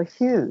Africa were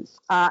huge.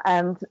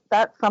 And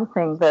that's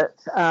something that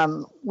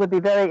would be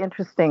very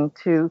interesting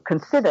to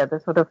consider, the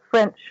sort of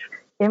French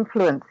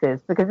influences.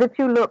 Because if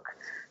you look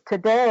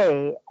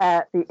today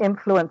at the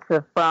influence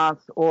of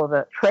France or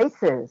the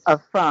traces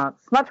of France,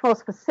 much more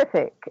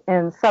specific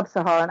in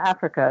sub-Saharan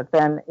Africa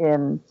than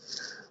in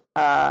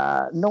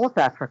North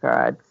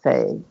Africa, I'd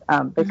say,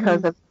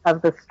 because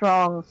of the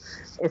strong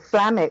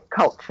Islamic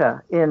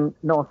culture in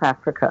North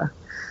Africa.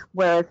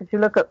 Whereas if you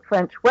look at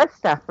French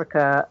West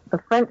Africa,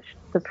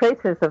 the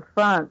traces of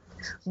France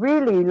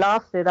really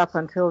lasted up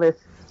until this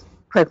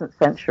present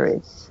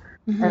century.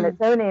 And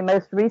it's only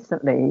most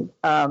recently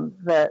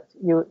that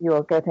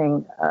you're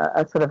getting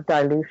a sort of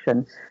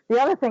dilution.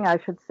 The other thing I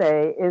should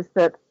say is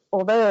that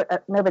although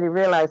nobody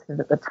realized it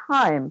at the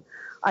time,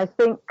 I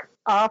think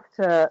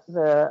after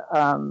the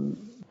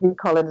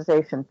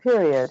decolonization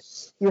period,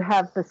 you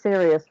have the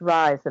serious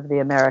rise of the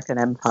American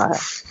empire.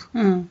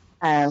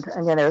 And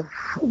you know,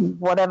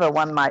 whatever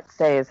one might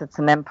say is it's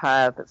an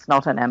empire that's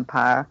not an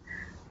empire,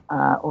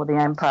 or the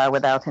empire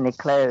without any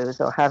clothes,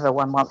 or however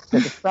one wants to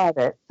describe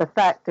it. The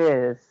fact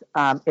is,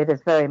 it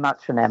is very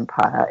much an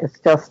empire. It's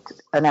just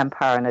an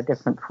empire in a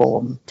different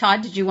form.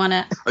 Todd, did you want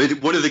to? I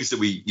mean, one of the things that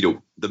we,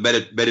 the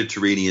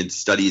Mediterranean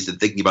studies and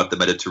thinking about the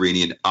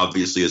Mediterranean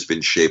obviously has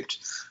been shaped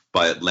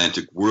by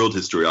Atlantic world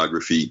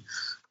historiography.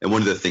 And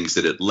one of the things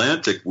that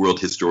Atlantic world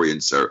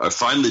historians are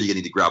finally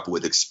beginning to grapple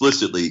with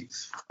explicitly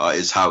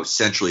is how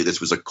essentially this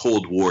was a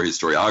Cold War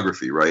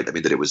historiography, right? I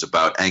mean, that it was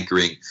about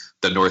anchoring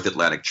the North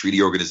Atlantic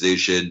Treaty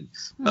Organization,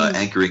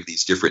 anchoring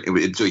these different.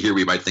 And so here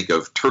we might think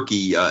of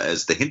Turkey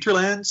as the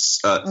hinterlands.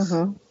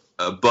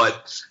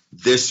 But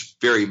this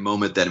very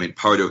moment that, I mean,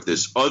 part of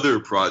this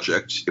other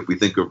project, if we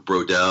think of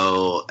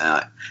Braudel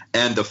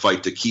and the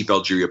fight to keep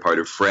Algeria part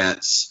of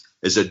France,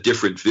 is a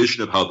different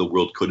vision of how the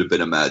world could have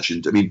been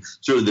imagined. I mean,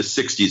 sort of in the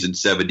 60s and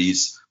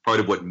 70s, part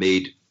of what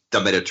made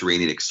the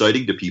Mediterranean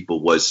exciting to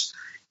people was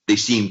they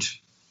seemed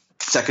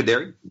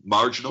secondary,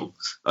 marginal.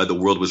 The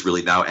world was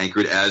really now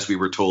anchored, as we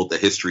were told, the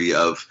history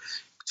of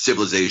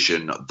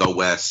civilization, the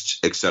West,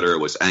 et cetera,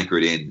 was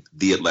anchored in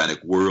the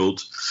Atlantic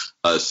world.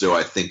 So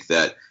I think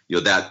that,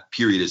 that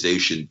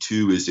periodization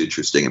too is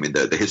interesting. I mean,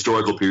 the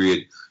historical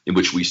period in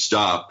which we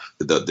stop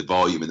the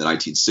volume in the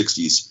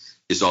 1960s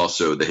is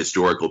also the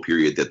historical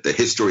period that the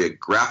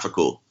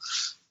historiographical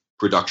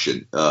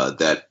production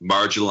that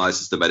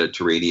marginalizes the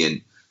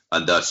Mediterranean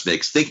and thus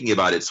makes thinking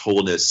about its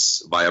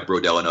wholeness via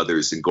Braudel and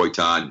others and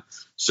Goitan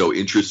so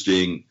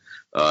interesting.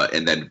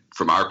 And then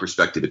from our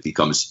perspective, it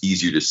becomes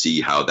easier to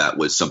see how that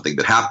was something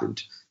that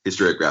happened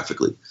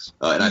historiographically.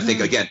 And I think,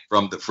 again,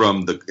 from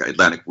the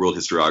Atlantic world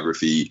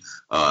historiography,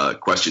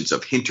 questions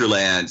of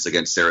hinterlands,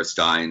 again, Sarah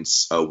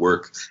Stein's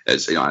work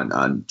as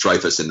on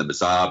Dreyfus in the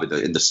Mazab,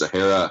 in the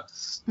Sahara,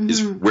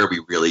 is where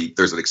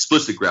there's an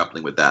explicit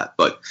grappling with that,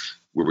 but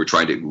where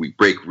we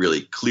break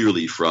really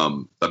clearly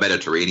from the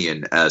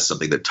Mediterranean as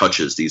something that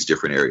touches these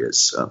different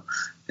areas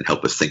and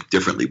help us think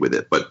differently with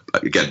it. But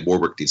again, more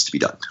work needs to be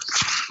done.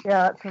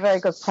 Yeah, that's a very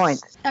good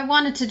point. I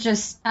wanted to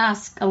just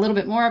ask a little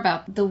bit more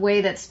about the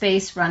way that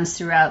space runs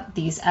throughout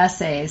these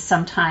essays,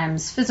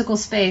 sometimes physical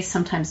space,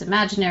 sometimes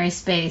imaginary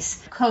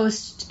space,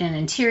 coast and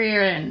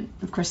interior, and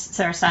of course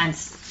Sarah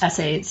Stein's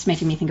essay is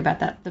making me think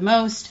about that the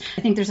most.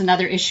 I think there's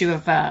another issue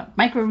of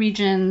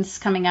microregions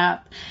coming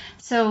up.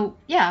 So,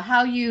 yeah,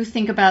 how you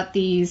think about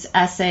these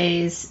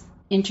essays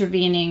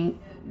intervening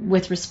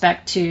with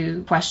respect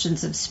to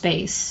questions of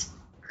space?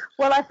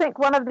 Well, I think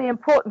one of the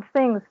important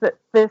things that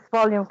this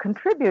volume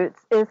contributes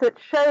is it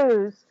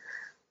shows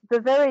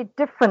the very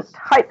different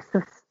types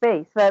of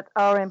space that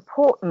are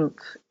important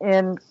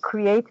in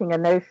creating a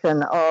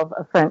notion of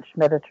a French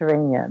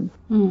Mediterranean.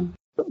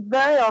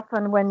 Very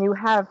often when you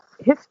have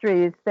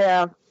histories,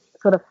 they're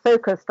sort of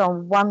focused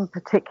on one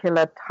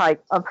particular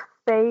type of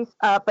space.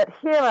 But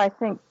here I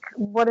think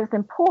what is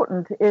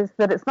important is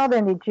that it's not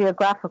only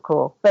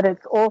geographical, but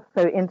it's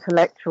also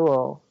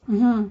intellectual.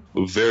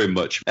 Very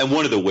much. And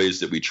one of the ways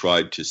that we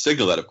tried to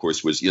signal that, of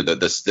course, was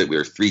that there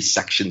are 3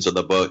 sections of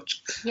the book.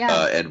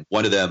 And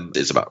one of them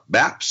is about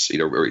maps,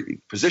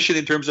 position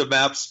in terms of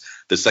maps.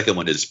 The second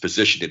one is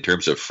position in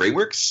terms of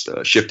frameworks,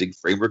 shifting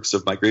frameworks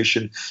of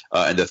migration.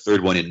 And the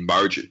third one in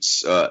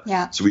margins.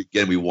 So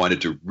we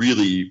wanted to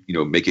really,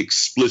 make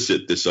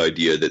explicit this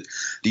idea that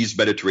these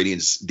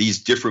Mediterraneans,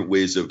 these different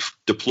ways of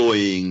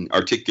deploying,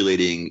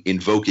 articulating,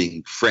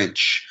 invoking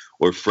French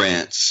or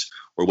France,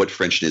 or what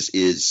Frenchness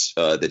is,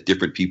 that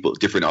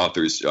different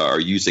authors are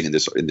using in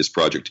this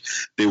project.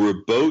 They were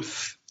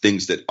both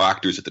things that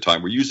actors at the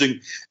time were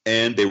using,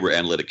 and they were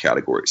analytic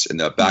categories. And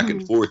that back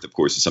and forth, of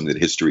course, is something that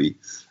history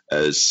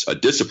as a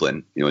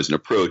discipline, as an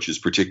approach, is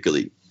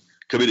particularly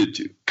committed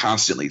to,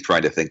 constantly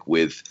trying to think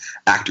with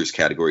actors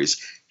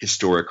categories,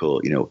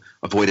 historical,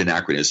 avoid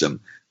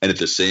anachronism, and at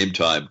the same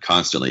time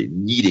constantly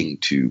needing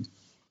to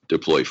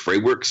deploy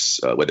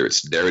frameworks, whether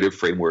it's narrative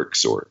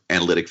frameworks or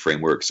analytic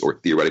frameworks or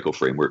theoretical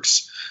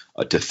frameworks,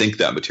 to think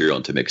that material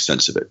and to make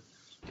sense of it.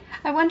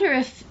 I wonder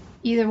if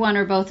either one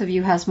or both of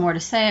you has more to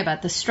say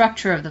about the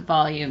structure of the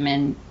volume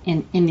in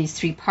these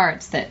three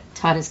parts that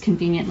Todd has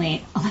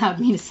conveniently allowed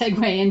me to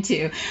segue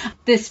into.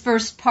 This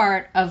first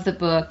part of the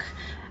book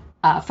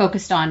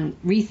focused on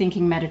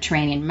rethinking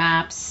Mediterranean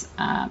maps,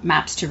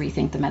 maps to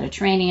rethink the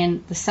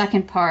Mediterranean. The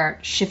second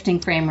part, shifting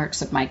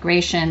frameworks of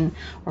migration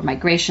or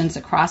migrations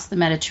across the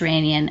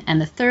Mediterranean. And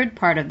the third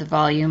part of the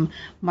volume,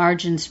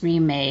 margins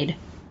remade,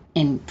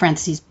 in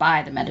parentheses,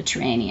 by the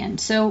Mediterranean.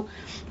 So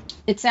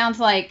it sounds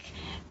like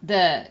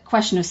the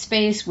question of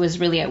space was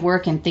really at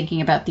work in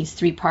thinking about these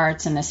three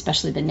parts, and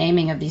especially the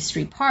naming of these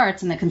three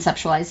parts and the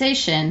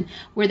conceptualization.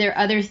 Were there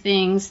other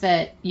things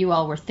that you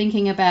all were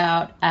thinking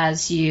about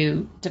as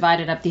you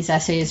divided up these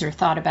essays or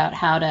thought about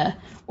how to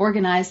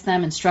organize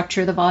them and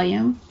structure the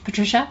volume?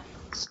 Patricia?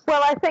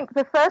 Well, I think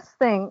the first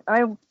thing,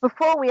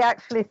 before we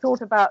actually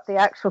thought about the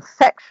actual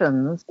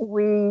sections,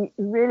 we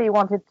really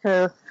wanted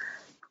to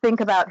think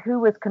about who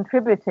was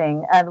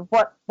contributing and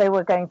what they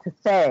were going to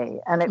say.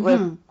 And it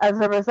was as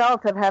a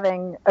result of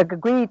having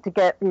agreed to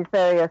get these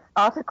various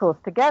articles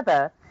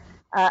together.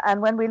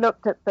 And when we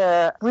looked at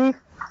the brief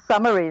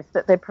summaries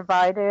that they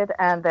provided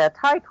and their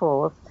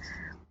titles,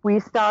 we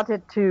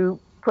started to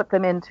put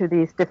them into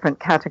these different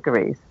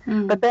categories.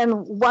 But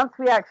then once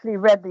we actually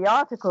read the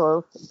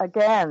articles,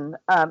 again,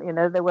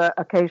 there were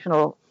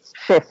occasional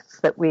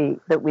shifts that we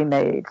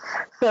made.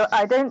 So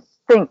I don't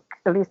think,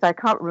 at least I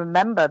can't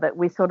remember, that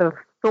we sort of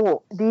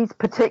thought these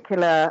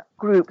particular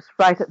groups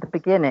right at the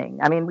beginning.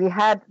 I mean, we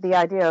had the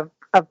idea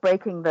of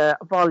breaking the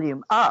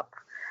volume up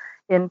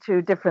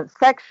into different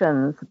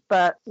sections,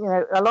 but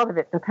a lot of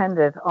it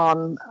depended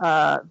on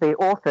the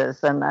authors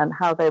and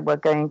how they were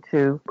going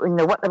to,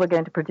 what they were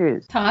going to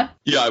produce. Todd?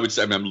 Yeah, I would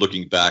say, I'm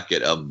looking back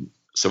at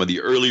some of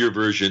the earlier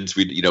versions.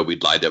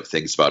 We'd lined up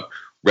things about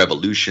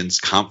revolutions,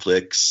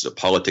 conflicts,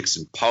 politics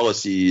and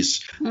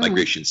policies,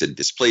 migrations and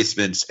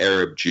displacements,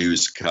 Arab,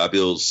 Jews,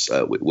 Kabyles.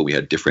 We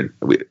had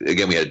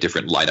we had a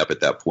different lineup at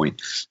that point.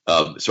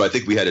 So I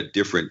think we had a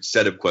different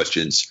set of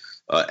questions,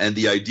 and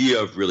the idea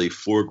of really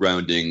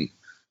foregrounding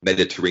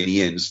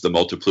Mediterraneans, the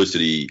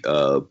multiplicity,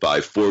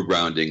 by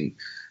foregrounding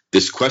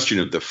this question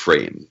of the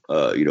frame,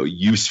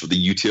 use for the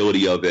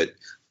utility of it,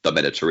 the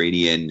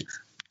Mediterranean,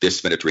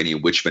 this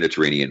Mediterranean, which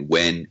Mediterranean,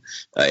 when,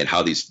 and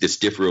how this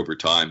differ over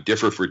time,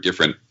 differ for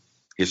different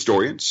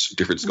historians,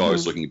 different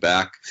scholars looking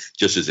back,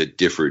 just as it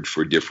differed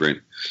for different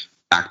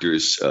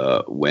actors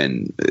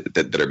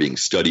that are being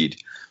studied,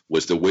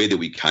 was the way that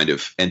we kind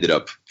of ended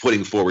up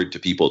putting forward to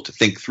people to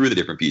think through the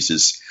different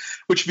pieces,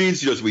 which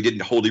means, so we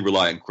didn't wholly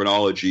rely on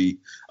chronology.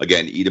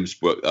 Again, Edam's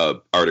book,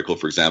 article,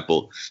 for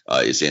example,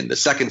 is in the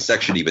second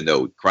section, even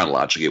though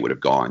chronologically it would have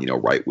gone,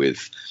 right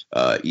with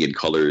Ian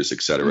Cullers,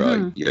 et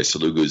cetera,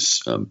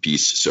 Salugu's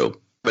piece.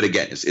 So, but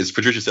again, as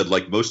Patricia said,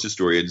 like most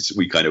historians,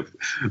 we kind of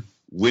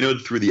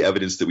winnowed through the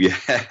evidence that we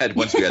had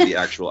once we had the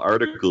actual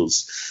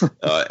articles,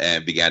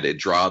 and began to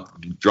draw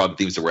the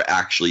themes that were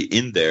actually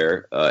in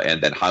there,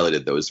 and then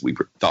highlighted those we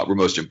thought were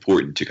most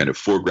important to kind of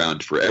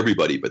foreground for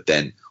everybody, but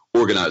then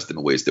organize them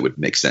in ways that would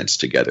make sense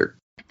together.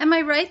 Am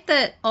I right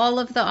that all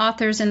of the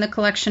authors in the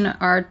collection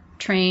are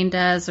trained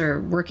as or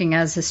working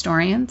as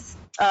historians?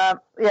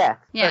 Yeah.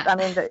 But, I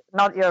mean,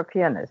 not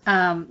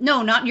Europeanists.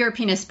 No, not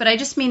Europeanists, but I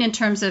just mean in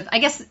terms of, I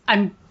guess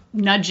I'm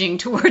nudging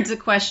towards a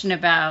question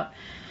about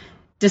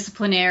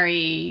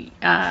disciplinary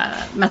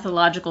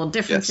methodological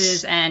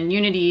differences and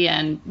unity,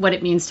 and what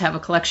it means to have a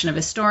collection of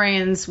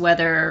historians,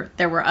 whether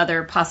there were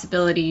other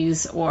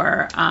possibilities,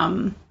 or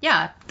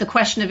the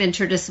question of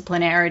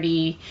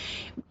interdisciplinarity,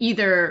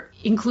 either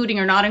including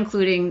or not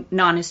including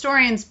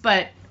non-historians,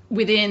 but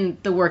within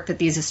the work that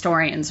these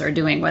historians are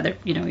doing, whether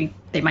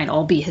they might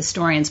all be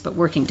historians but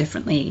working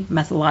differently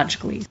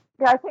methodologically.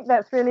 Yeah, I think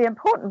that's really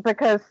important,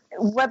 because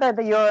whether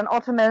you're an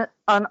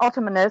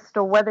Ottomanist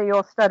or whether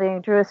you're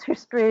studying Jewish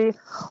history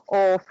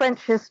or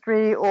French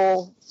history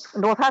or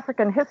North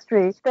African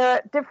history, there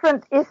are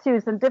different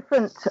issues and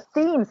different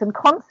themes and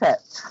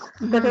concepts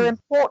that are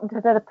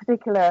important at a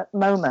particular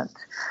moment.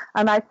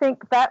 And I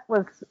think that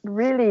was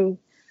really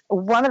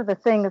one of the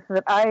things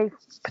that I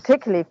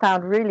particularly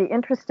found really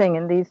interesting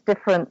in these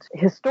different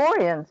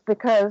historians,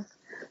 because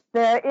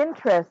their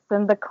interests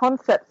and the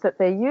concepts that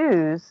they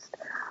used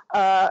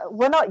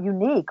were not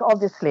unique,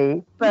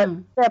 obviously, but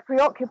their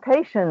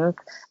preoccupations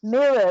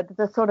mirrored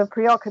the sort of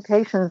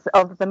preoccupations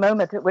of the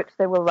moment at which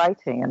they were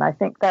writing. And I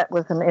think that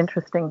was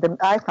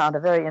I found a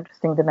very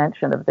interesting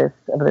dimension of this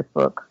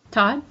book.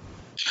 Todd?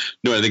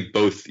 No, I think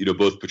both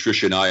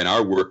Patricia and I in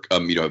our work,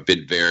 have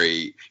been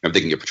very, I'm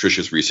thinking of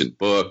Patricia's recent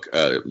book,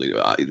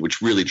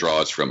 which really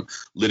draws from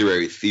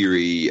literary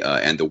theory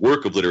and the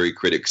work of literary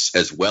critics,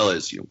 as well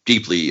as,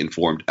 deeply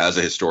informed as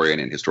a historian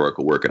in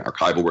historical work and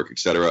archival work, et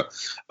cetera.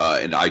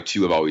 And I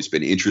too have always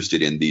been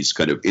interested in these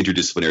kind of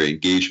interdisciplinary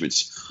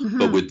engagements.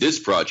 But with this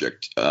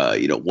project,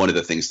 one of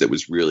the things that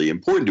was really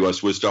important to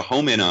us was to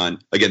home in on,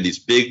 again, these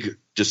big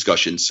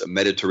discussions,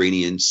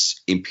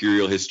 Mediterraneans,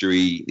 imperial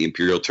history, the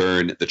imperial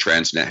turn, the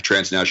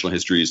transnational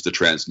histories, the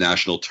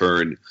transnational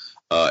turn,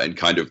 and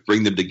kind of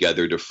bring them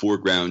together to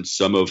foreground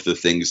some of the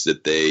things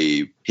that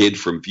they hid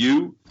from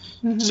view,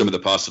 some of the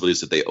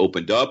possibilities that they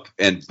opened up.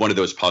 And one of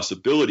those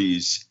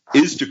possibilities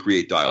is to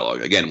create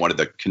dialogue. Again, one of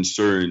the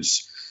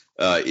concerns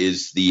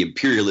is the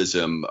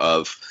imperialism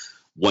of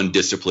one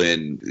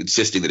discipline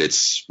insisting that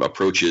its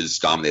approaches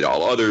dominate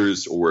all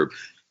others, or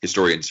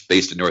historians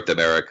based in North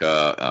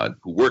America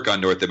who work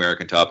on North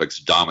American topics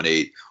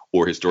dominate,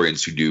 or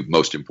historians who do,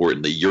 most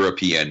importantly,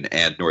 European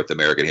and North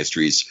American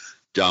histories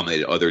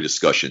dominate other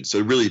discussions. So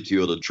really to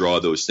be able to draw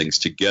those things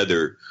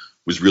together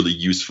was really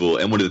useful.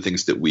 And one of the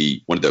things that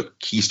one of the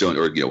keystone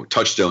or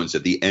touchstones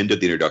at the end of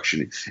the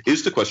introduction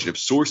is the question of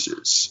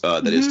sources.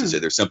 That is to say,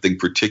 there's something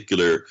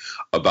particular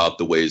about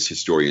the ways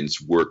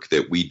historians work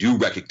that we do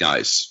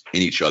recognize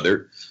in each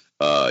other.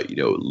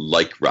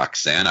 Like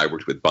Roxanne, I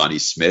worked with Bonnie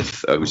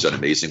Smith, who's done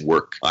amazing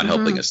work on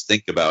helping us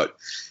think about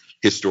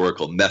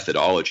historical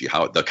methodology,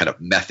 how the kind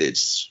of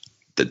methods,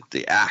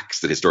 the acts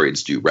that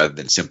historians do rather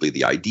than simply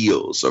the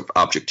ideals of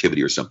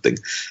objectivity or something.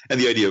 And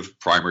the idea of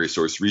primary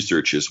source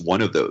research is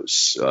one of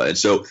those. And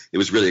so it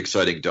was really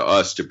exciting to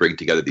us to bring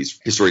together these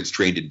historians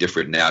trained in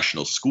different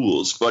national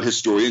schools, but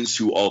historians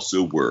who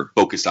also were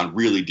focused on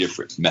really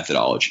different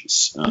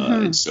methodologies.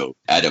 And so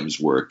Adam's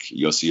work,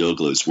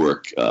 Yosioglu's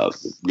work,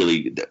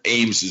 really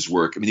Ames's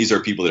work. I mean, these are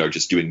people that are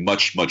just doing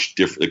much, much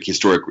different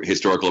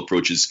historical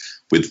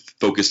approaches with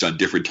focused on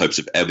different types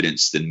of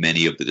evidence than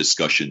many of the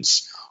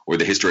discussions or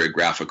the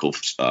historiographical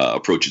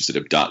approaches that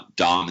have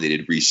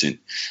dominated recent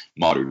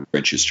modern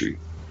French history.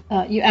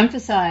 You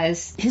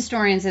emphasize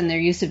historians and their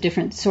use of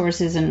different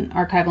sources and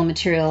archival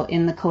material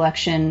in the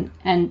collection,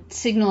 and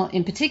signal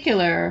in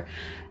particular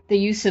the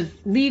use of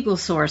legal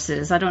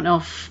sources. I don't know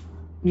if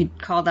you'd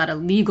call that a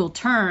legal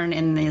turn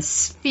in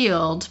this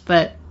field,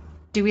 but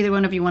do either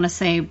one of you want to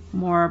say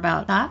more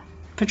about that?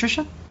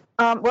 Patricia?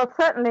 Well,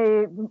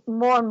 certainly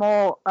more and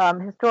more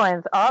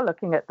historians are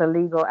looking at the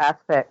legal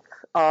aspects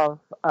of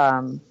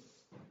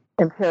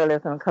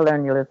imperialism,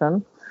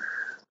 colonialism,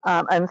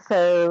 and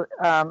so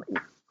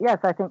yes,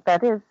 I think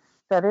that is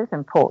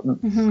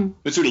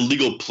important. But sort of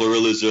legal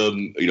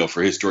pluralism,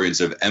 for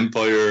historians of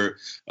empire,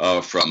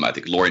 from I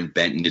think Lauren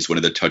Benton is one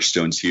of the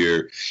touchstones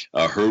here.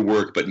 Her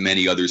work, but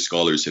many other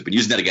scholars have been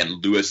using that.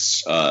 Again,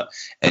 Lewis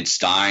and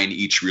Stein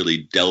each really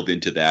delve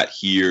into that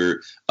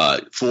here.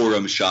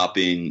 Forum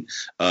shopping,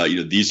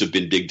 these have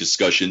been big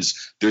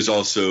discussions. There's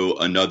also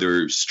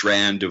another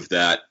strand of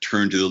that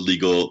turn to the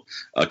legal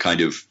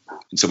kind of,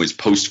 in some ways,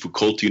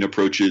 post-Foucaultian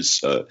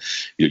approaches,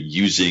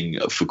 using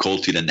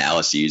Foucaultian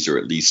analyses, or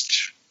at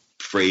least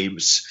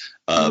frames,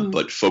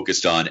 but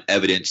focused on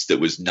evidence that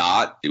was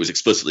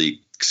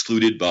explicitly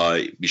excluded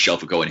by Michel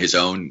Foucault in his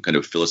own kind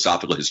of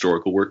philosophical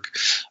historical work.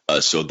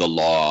 So the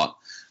law,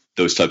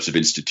 those types of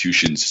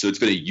institutions. So it's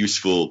been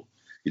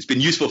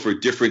useful for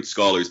different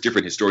scholars,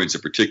 different historians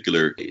in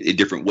particular, in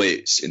different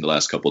ways in the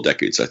last couple of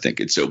decades, I think.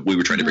 And so we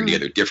were trying to bring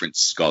together different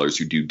scholars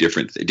who do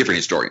different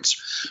historians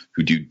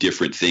who do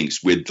different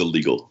things with the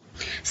legal.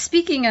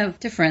 Speaking of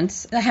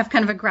difference, I have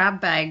kind of a grab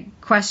bag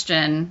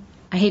question.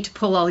 I hate to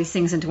pull all these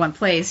things into one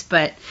place,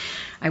 but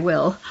I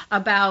will,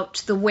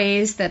 about the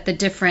ways that the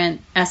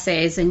different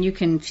essays, and you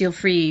can feel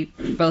free,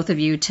 both of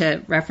you,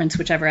 to reference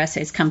whichever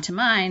essays come to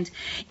mind,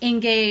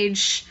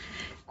 engage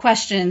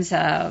questions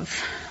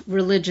of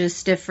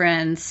religious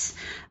difference,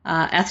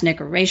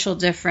 ethnic or racial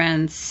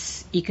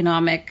difference,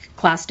 economic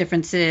class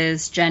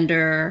differences,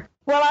 gender.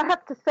 Well, I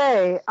have to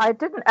say, I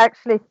didn't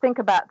actually think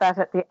about that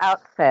at the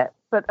outset,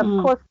 but of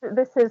course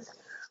this is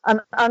an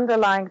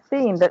underlying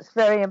theme that's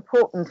very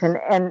important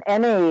in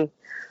any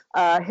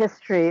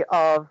history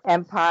of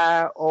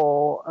empire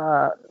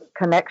or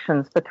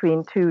connections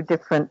between two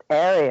different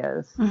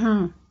areas.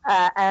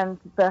 And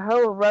the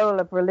whole role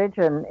of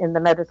religion in the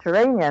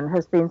Mediterranean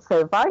has been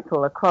so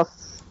vital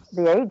across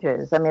the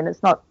ages. I mean,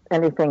 it's not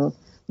anything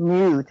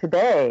new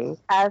today,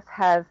 as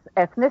has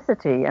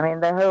ethnicity. I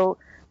mean,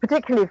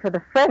 particularly for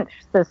the French,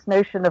 this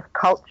notion of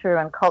culture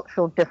and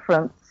cultural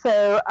difference.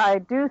 So I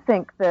do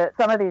think that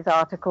some of these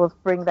articles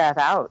bring that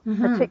out,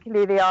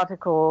 particularly the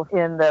articles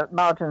in the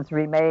Margins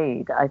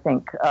Remade, I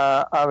think,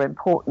 are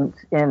important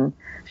in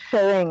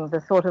showing the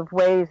sort of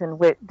ways in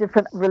which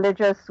different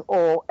religious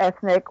or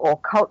ethnic or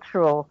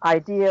cultural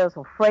ideas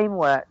or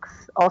frameworks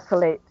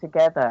oscillate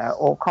together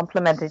or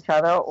complement each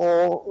other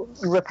or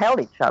repel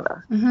each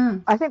other.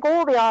 I think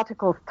all the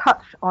articles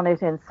touch on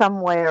it in some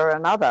way or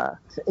another.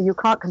 You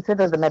can't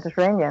consider the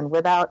Mediterranean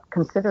without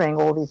considering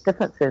all these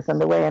differences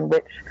and the way in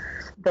which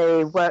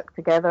they work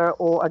together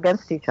or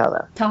against each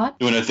other. Todd?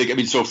 And I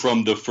think, so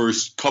from the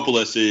first couple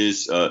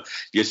essays,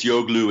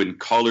 Yosioglu and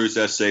Coller's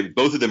essay,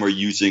 both of them are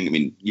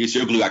using,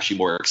 Yosioglu actually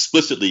more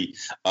explicitly,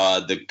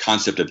 the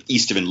concept of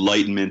East of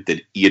Enlightenment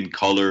that Ian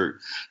Coller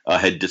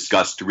had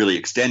discussed to really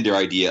extend their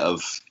idea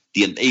of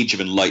the Age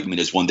of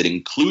Enlightenment as one that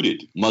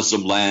included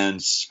Muslim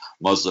lands,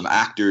 Muslim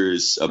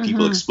actors,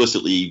 people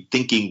explicitly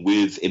thinking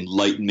with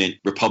Enlightenment,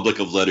 Republic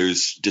of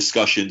Letters,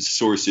 discussions,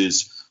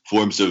 sources,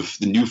 the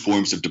new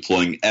forms of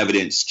deploying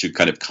evidence to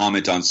kind of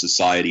comment on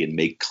society and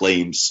make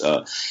claims.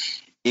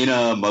 in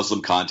a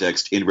Muslim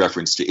context in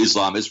reference to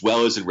Islam, as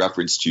well as in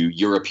reference to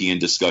European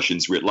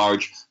discussions writ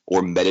large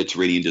or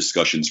Mediterranean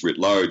discussions writ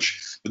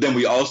large. But then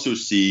we also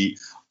see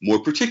more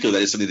particular,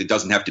 that is something that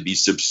doesn't have to be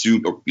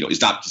subsumed or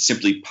is not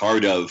simply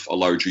part of a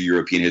larger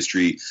European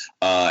history.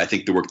 I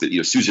think the work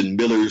that Susan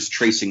Miller's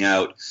tracing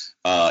out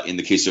in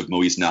the case of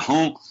Moïse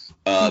Nahon,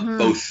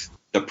 both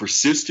the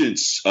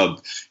persistence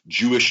of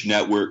Jewish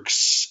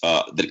networks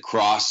that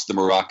cross the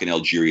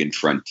Moroccan-Algerian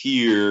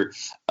frontier,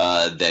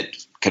 that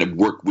kind of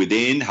work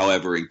within.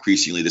 However,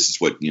 increasingly, this is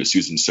what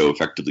Susan so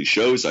effectively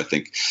shows, I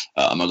think,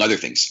 among other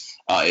things,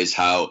 is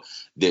how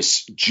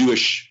this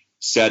Jewish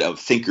set of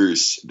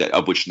thinkers,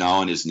 of which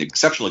Nahon is an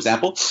exceptional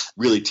example,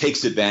 really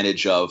takes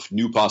advantage of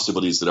new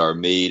possibilities that are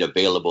made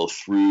available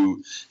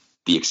through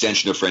the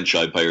extension of French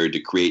Empire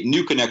to create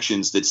new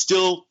connections that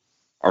still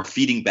are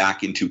feeding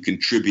back into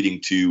contributing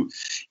to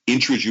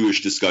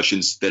intra-Jewish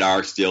discussions that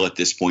are still at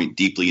this point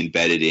deeply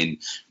embedded in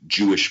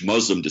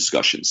Jewish-Muslim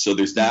discussions. So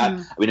there's that.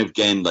 I mean,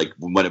 again, like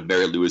one of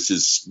Mary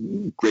Lewis's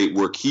great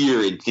work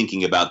here in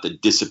thinking about the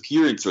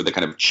disappearance or the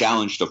kind of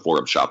challenge to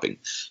forum shopping,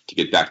 to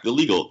get back to the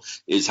legal,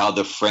 is how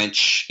the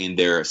French in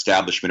their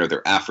establishment or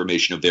their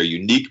affirmation of their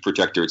unique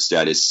protectorate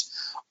status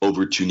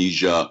over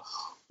Tunisia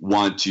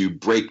want to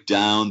break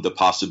down the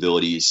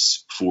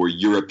possibilities for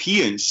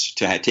Europeans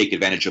to take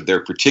advantage of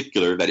their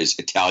particular, that is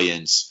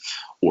Italians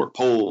or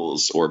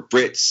Poles or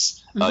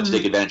Brits, to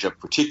take advantage of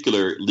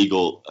particular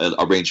legal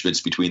arrangements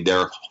between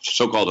their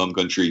so-called home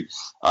country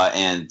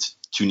and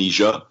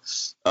Tunisia,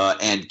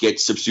 and get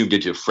subsumed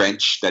into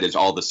French, that is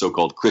all the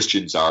so-called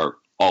Christians are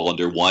all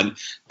under one.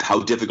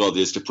 How difficult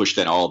it is to push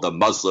then all the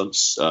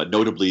Muslims,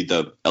 notably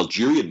the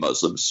Algerian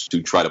Muslims,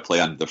 to try to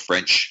play on their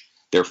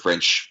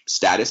French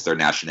status, their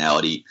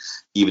nationality,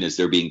 even as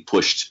they're being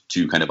pushed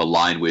to kind of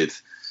align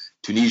with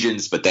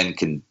Tunisians, but then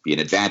can be an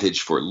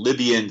advantage for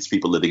Libyans,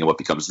 people living in what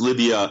becomes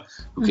Libya,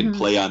 who can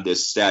play on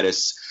this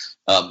status.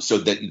 So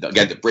that,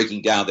 again, the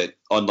breaking down that,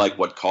 unlike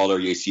what Koller,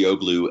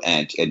 Yesioglu,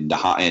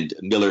 and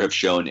Miller have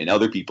shown, and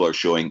other people are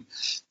showing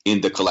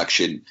in the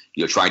collection,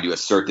 trying to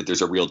assert that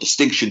there's a real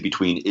distinction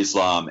between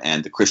Islam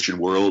and the Christian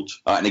world.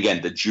 And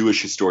again, the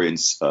Jewish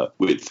historians,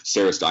 with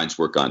Sarah Stein's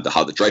work on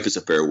how the Dreyfus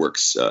Affair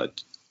works,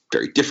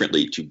 very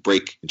differently to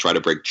try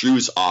to break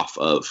Jews off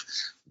of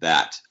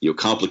that,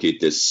 complicate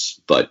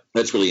this. But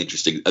that's really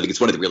interesting. I think it's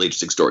one of the really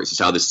interesting stories, is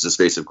how this is a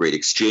space of great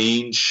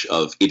exchange,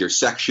 of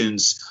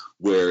intersections,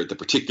 where the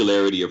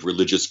particularity of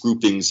religious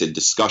groupings and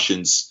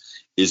discussions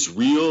is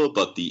real,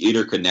 but the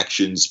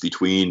interconnections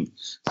between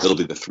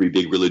literally the three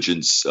big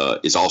religions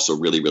is also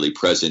really, really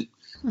present,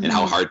 and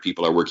how hard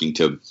people are working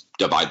to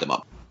divide them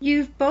up.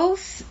 You've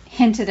both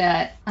hinted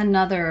at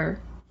another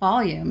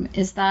volume.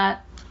 Is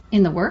that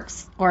in the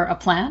works or a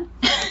plan?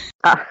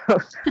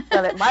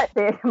 Well, it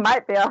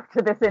might be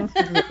after this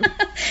interview.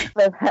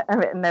 But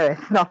no,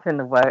 it's not in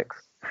the works.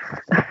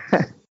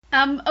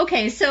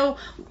 Okay, so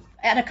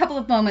at a couple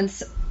of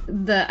moments,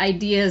 the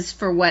ideas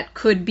for what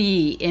could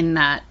be in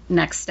that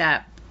next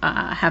step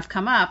have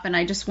come up, and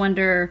I just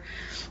wonder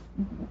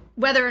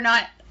whether or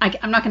not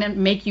I'm not going to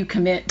make you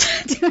commit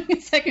to doing a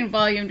second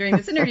volume during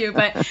this interview,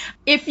 but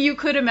if you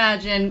could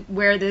imagine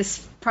where this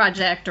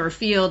project or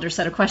field or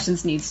set of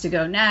questions needs to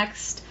go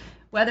next,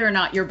 whether or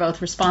not you're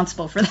both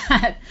responsible for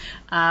that,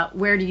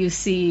 where do you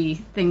see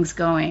things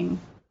going?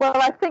 Well,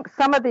 I think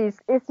some of these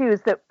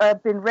issues that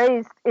have been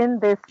raised in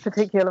this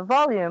particular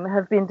volume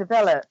have been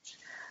developed.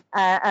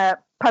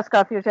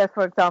 Pascal Fugès,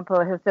 for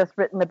example, has just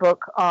written a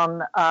book on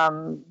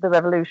the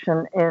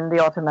revolution in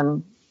the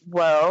Ottoman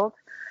world,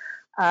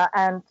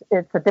 and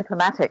it's a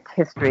diplomatic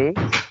history.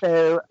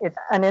 So it's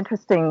an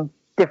interesting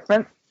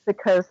difference,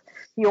 because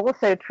he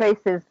also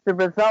traces the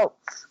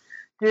results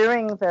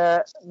during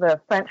the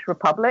French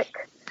Republic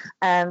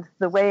and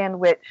the way in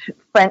which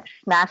French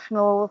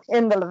nationals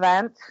in the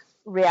Levant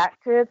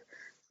reacted.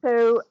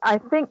 So I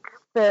think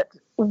that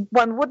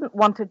one wouldn't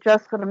want to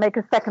just sort of make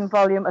a second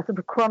volume as a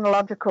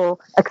chronological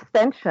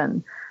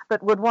extension,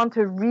 but would want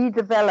to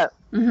redevelop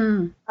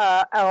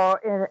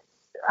or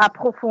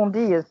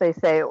approfondir, as they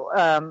say,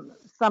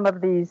 some of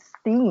these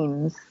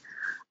themes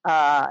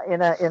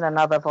in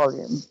another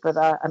volume. But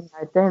I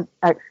don't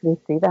actually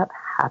see that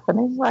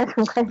happening right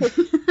away.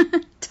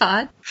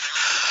 Todd?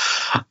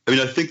 I mean,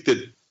 I think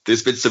that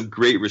there's been some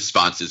great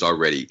responses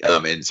already.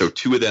 And so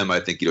two of them, I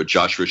think,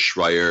 Joshua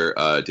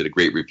Schreier did a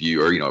great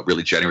review, or, a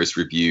really generous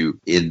review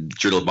in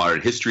Journal of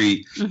Modern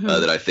History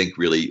that I think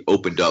really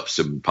opened up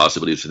some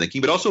possibilities for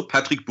thinking, but also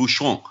Patrick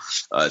Bouchon.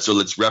 So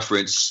let's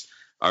reference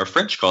our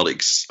French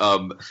colleagues.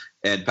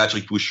 And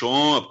Patrick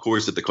Bouchon, of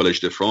course, at the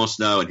Collège de France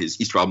now, and his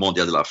Histoire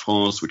mondiale de la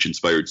France, which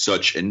inspired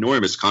such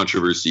enormous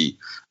controversy,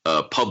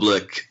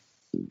 public,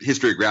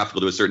 historiographical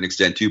to a certain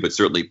extent too, but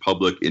certainly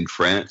public in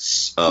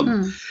France.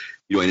 And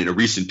in a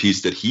recent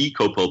piece that he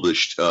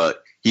co-published,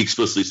 he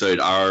explicitly cited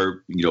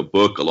our,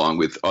 book along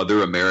with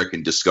other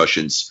American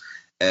discussions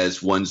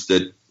as ones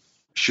that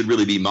should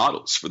really be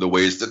models for the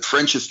ways that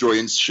French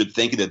historians should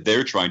think, that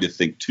they're trying to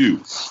think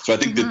too. So I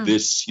think that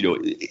this,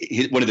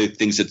 one of the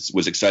things that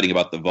was exciting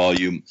about the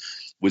volume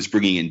was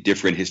bringing in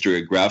different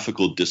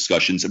historiographical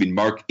discussions. I mean,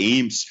 Mark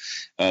Ames,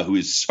 who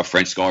is a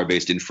French scholar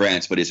based in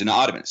France, but is an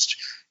Ottomanist,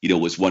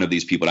 was one of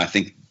these people. And I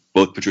think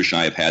both Patricia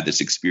and I have had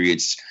this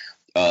experience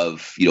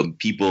of,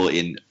 people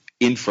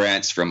in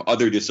France from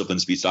other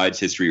disciplines besides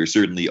history, or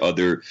certainly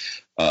other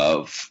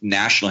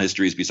national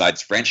histories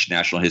besides French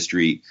national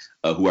history,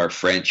 who are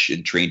French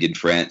and trained in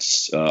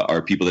France,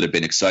 are people that have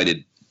been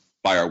excited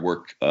by our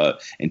work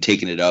and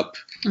taken it up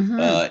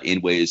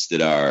in ways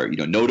that are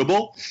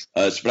notable.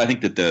 But I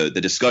think that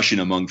the discussion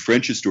among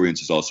French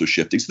historians is also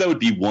shifting. So that would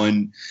be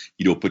one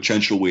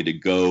potential way to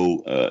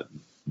go.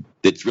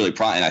 That's really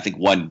and I think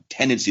one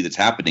tendency that's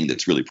happening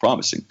that's really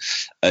promising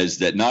is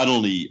that not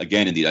only,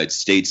 again, in the United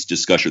States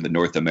discussion, the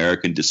North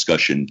American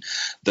discussion,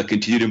 the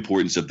continued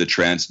importance of the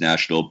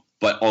transnational,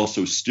 but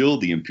also still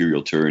the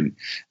imperial turn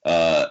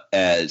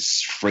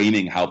as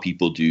framing how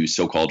people do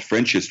so-called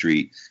French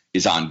history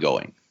is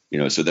ongoing.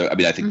 So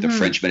I think the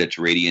French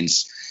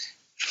Mediterranean's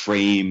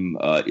frame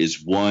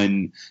is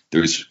one.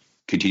 There's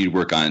continued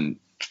work on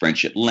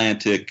French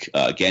Atlantic,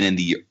 again in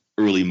the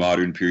early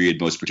modern period,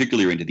 most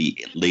particularly into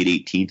the late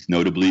 18th,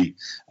 notably.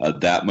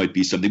 That might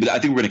be something. But I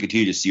think we're going to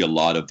continue to see a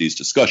lot of these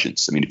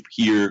discussions. I mean,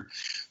 here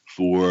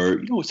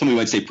for, somebody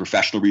might say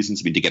professional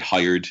reasons, to get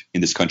hired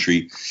in this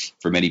country,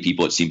 for many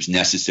people it seems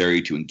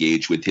necessary to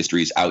engage with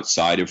histories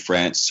outside of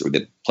France, or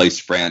that place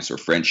France or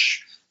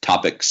French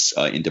topics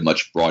into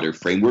much broader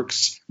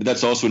frameworks. But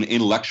that's also an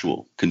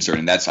intellectual concern.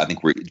 And that's, I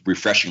think, we're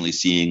refreshingly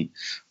seeing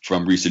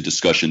from recent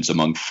discussions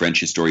among French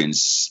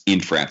historians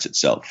in France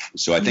itself.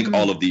 So I think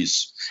all of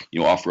these,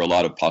 offer a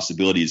lot of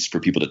possibilities for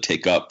people to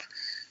take up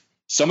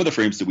some of the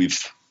frames that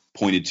we've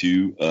pointed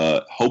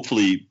to.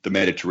 Hopefully the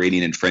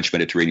Mediterranean and French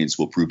Mediterraneans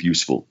will prove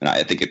useful. And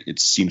I think it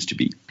seems to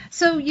be.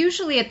 So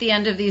usually at the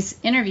end of these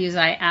interviews,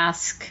 I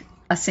ask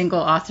a single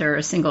author or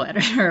a single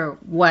editor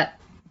what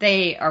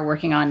they are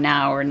working on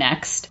now or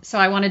next. So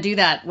I want to do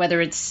that,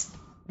 whether it's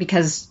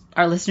because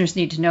our listeners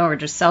need to know or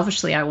just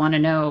selfishly, I want to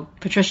know,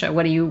 Patricia,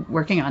 what are you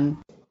working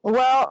on?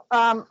 Well,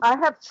 I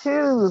have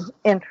two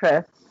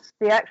interests.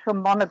 The actual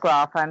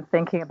monograph I'm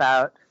thinking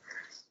about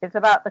is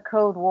about the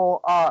Cold War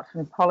art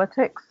and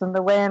politics, and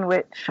the way in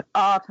which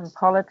art and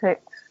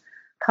politics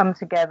come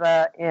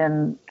together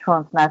in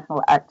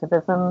transnational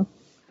activism.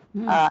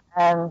 This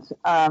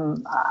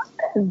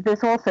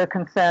also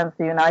concerns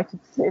the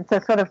it's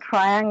a sort of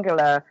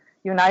triangular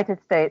United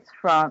States,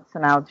 France,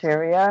 and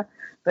Algeria,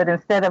 but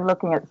instead of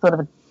looking at sort of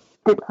a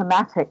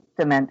diplomatic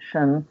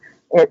dimension,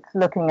 it's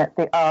looking at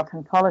the art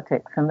and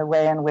politics and the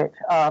way in which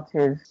art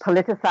is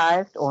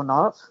politicized or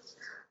not.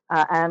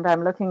 And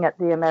I'm looking at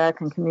the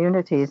American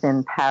communities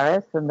in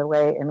Paris and the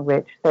way in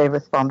which they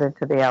responded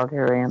to the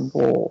Algerian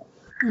War.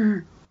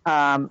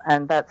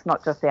 And that's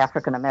not just the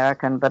African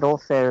American, but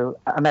also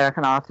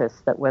American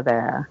artists that were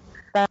there.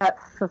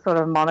 That's a sort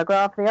of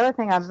monograph. The other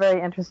thing I'm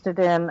very interested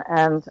in,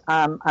 and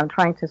I'm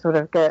trying to sort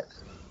of get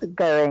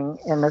going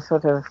in a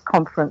sort of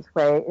conference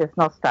way, is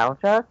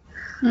nostalgia.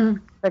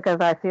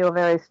 Because I feel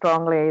very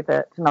strongly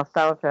that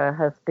nostalgia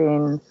has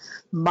been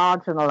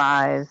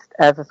marginalized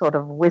as a sort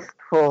of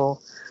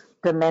wistful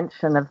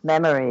dimension of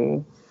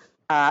memory.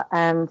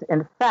 And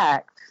in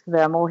fact,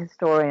 there are more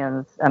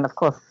historians, and of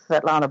course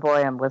Svetlana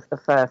Boym was the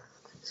first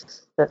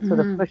that sort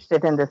of pushed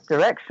it in this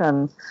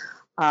direction,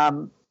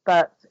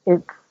 but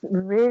it's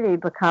really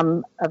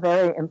become a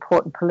very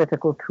important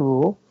political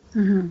tool.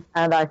 And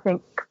I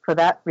think for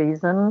that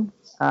reason,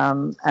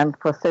 and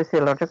for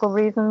sociological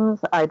reasons,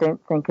 I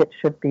don't think it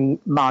should be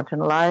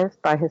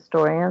marginalized by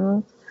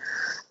historians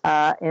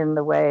in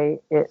the way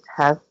it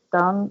has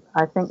done.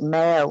 I think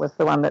Mayer was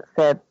the one that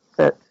said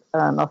that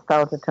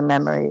nostalgia to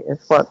memory is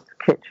what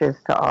kitsch is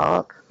to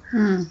art.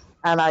 And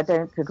I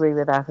don't agree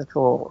with that at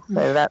all.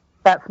 So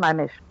that's my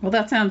mission. Well,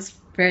 that sounds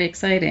very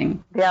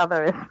exciting. The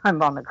other is my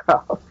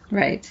monograph.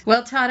 Right.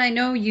 Well, Todd, I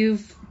know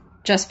you've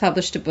just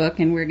published a book,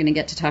 and we're going to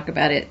get to talk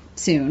about it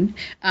soon.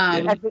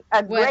 A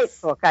great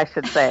book, I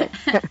should say.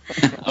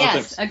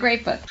 Yes, a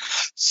great book.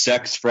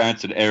 Sex,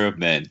 France, and Arab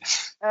Men,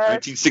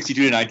 1962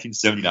 to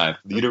 1979,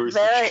 the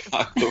University of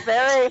Chicago.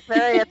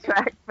 Very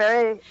attractive,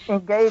 very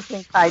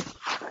engaging title.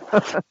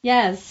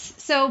 Yes.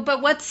 So,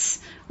 but what's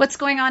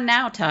going on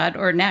now, Todd,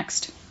 or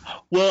next?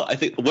 Well, I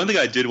think one thing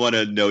I did want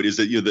to note is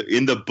that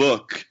in the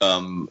book,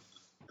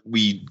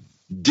 we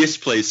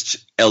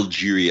displaced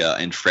Algeria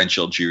and French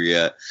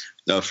Algeria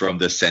from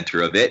the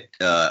center of it.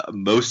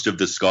 Most of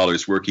the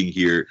scholars working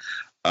here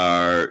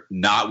are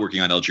not working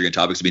on Algerian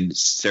topics. I mean,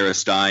 Sarah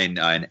Stein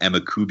and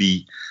Emma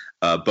Kubi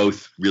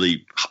both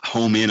really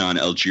home in on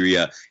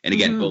Algeria. And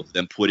again, both of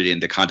them put it in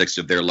the context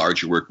of their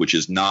larger work, which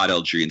is not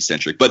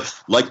Algerian-centric. But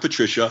like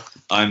Patricia,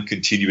 I'm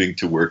continuing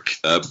to work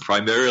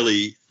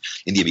primarily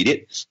in the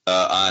immediate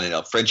on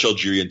a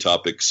French-Algerian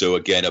topic. So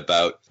again,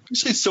 about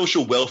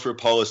social welfare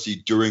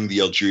policy during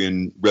the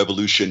Algerian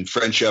Revolution,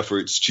 French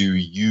efforts to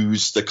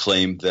use the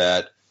claim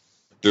that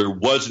there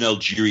was an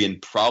Algerian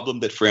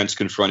problem that France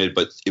confronted,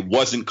 but it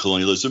wasn't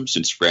colonialism,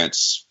 since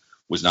France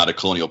was not a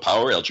colonial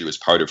power. Algeria was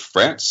part of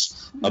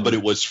France, but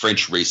it was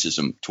French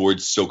racism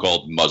towards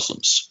so-called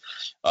Muslims.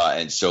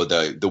 And so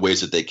the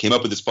ways that they came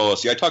up with this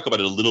policy, I talk about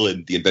it a little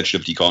in The Invention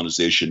of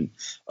Decolonization,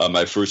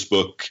 my first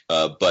book,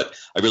 but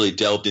I really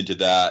delved into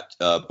that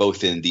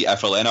both in the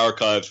FLN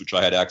archives, which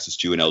I had access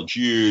to in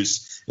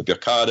Algiers, in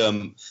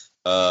Birkadem,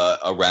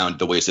 around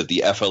the ways that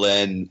the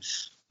FLN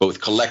both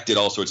collected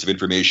all sorts of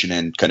information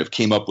and kind of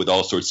came up with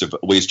all sorts of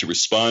ways to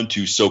respond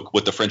to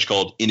what the French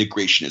called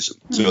integrationism.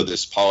 Mm-hmm. So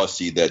this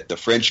policy that the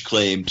French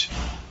claimed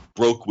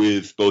broke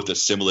with both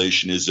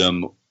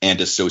assimilationism and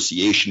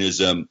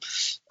associationism.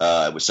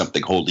 It was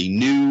something wholly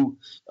new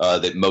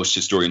that most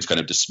historians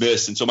kind of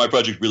dismiss. And so my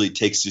project really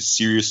takes this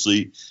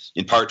seriously,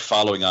 in part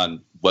following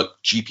on what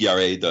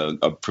GPRA,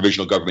 the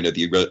provisional government of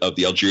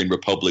the Algerian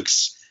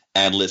Republic's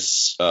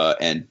analysts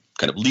and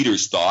kind of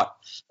leaders thought.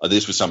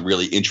 This was some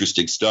really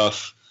interesting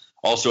stuff.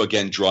 Also,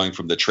 again, drawing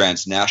from the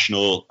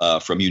transnational,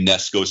 from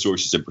UNESCO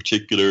sources in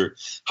particular,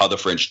 how the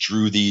French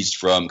drew these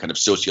from kind of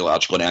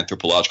sociological and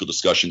anthropological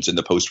discussions in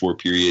the post-war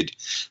period.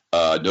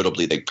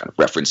 Notably, they kind of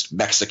referenced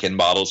Mexican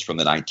models from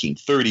the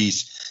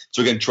 1930s.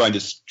 So again, trying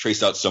to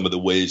trace out some of the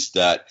ways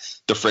that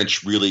the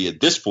French really,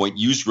 at this point,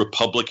 used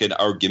Republican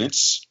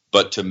arguments,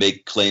 but to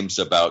make claims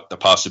about the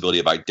possibility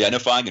of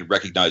identifying and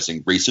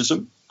recognizing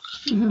racism.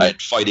 Mm-hmm. And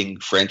fighting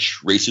French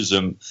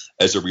racism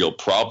as a real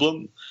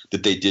problem,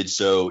 that they did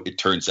so, it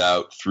turns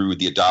out, through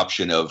the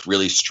adoption of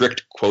really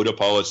strict quota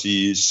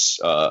policies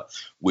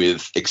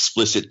with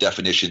explicit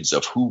definitions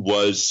of who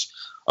was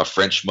a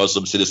French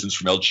Muslim citizen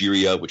from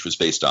Algeria, which was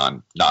based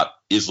on not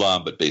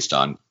Islam, but based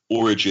on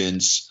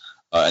origins,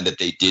 and that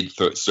they did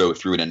so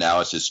through an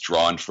analysis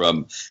drawn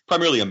from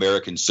primarily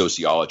American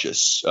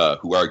sociologists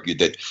who argued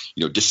that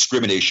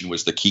discrimination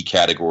was the key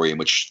category in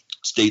which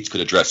states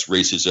could address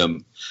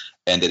racism,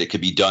 and that it could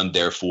be done,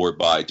 therefore,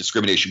 by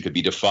discrimination could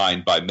be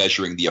defined by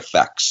measuring the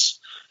effects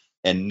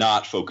and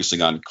not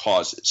focusing on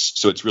causes.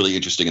 So it's really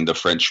interesting in the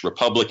French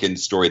Republican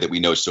story that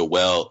we know so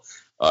well.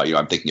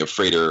 I'm thinking of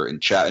Frater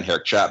and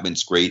Eric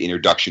Chapman's great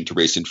introduction to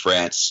race in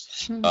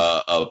France,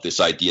 of this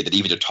idea that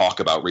even to talk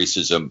about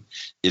racism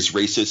is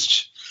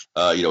racist.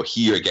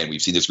 Here again,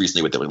 we've seen this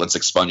recently with let's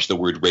expunge the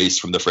word race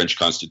from the French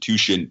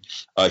Constitution.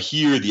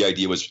 Here, the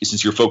idea was,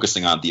 since you're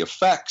focusing on the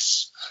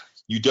effects,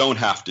 you don't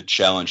have to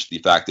challenge the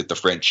fact that the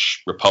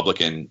French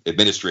Republican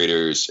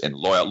administrators and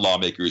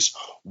lawmakers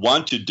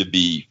wanted to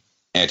be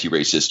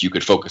anti-racist. You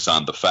could focus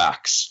on the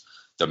facts,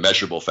 the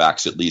measurable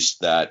facts, at least,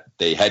 that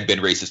they had been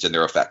racist in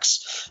their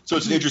effects. So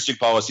it's an interesting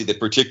policy that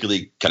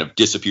particularly kind of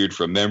disappeared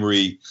from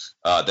memory,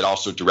 that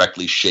also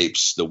directly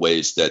shapes the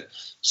ways that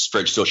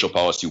French social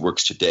policy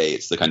works today.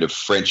 It's the kind of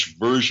French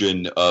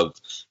version of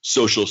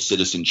social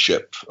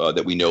citizenship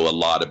that we know a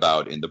lot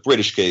about in the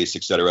British case,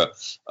 et cetera,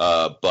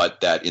 but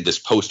that in this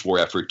post-war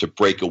effort to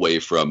break away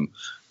from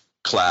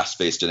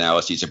class-based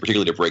analyses, and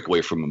particularly to break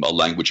away from a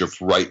language of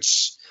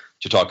rights,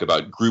 to talk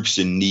about groups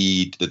in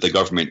need that the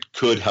government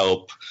could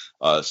help,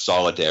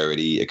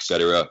 solidarity, et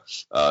cetera.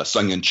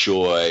 Sung-Yun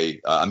Choi,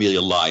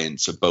 Amelia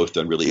Lyons have both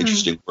done really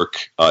interesting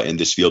work in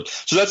this field.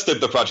 So that's the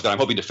project that I'm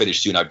hoping to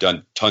finish soon. I've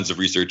done tons of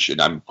research,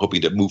 and I'm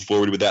hoping to move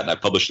forward with that, and I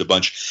published a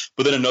bunch.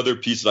 But then another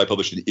piece that I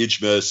published in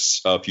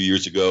IJMES a few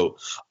years ago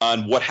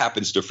on what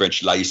happens to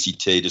French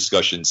laïcité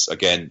discussions,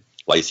 again,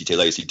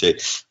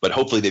 laïcité, but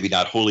hopefully maybe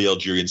not wholly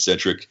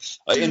Algerian-centric,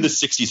 in the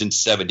 60s and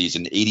 70s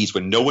and 80s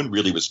when no one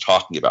really was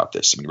talking about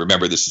this. I mean,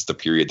 remember, this is the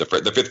period, the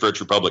Fifth French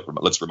Republic,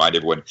 let's remind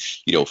everyone,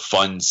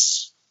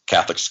 funds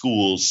Catholic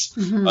schools.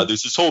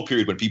 There's this whole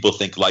period when people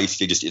think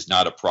laïcité just is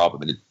not a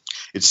problem, and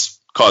it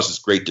causes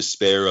great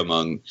despair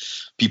among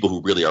people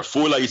who really are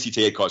for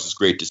laïcité. It causes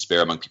great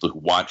despair among people who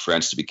want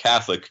France to be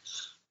Catholic.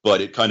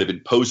 But it kind of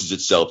imposes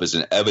itself as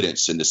an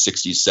evidence in the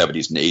 60s,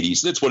 70s, and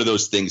 80s. And it's one of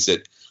those things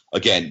that,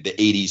 again, the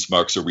 80s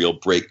marks a real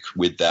break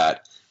with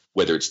that,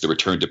 whether it's the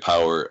return to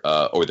power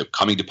or the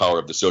coming to power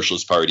of the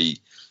Socialist Party,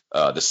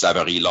 the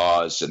Savary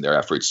laws and their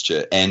efforts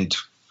to end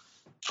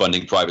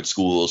funding private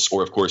schools,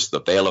 or, of course, the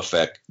Veil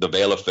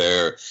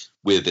affair,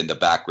 with in the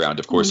background,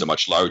 of course, a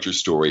much larger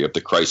story of the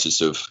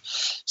crisis of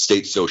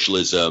state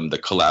socialism, the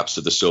collapse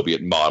of the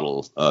Soviet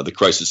model, the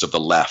crisis of the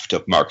left,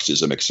 of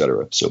Marxism, et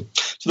cetera. So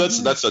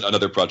that's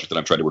another project that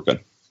I'm trying to work on.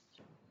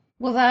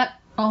 Well, that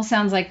all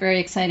sounds like very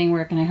exciting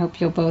work, and I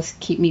hope you'll both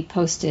keep me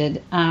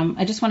posted.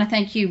 I just want to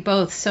thank you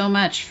both so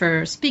much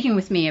for speaking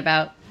with me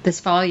about this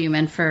volume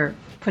and for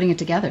putting it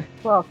together.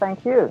 Well,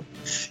 thank you.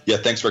 Yeah,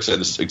 thanks, Roxanne.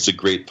 It's a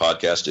great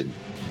podcast, and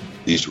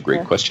these were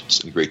great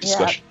questions and great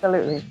discussion. Yeah,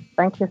 absolutely.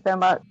 Thank you so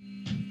much.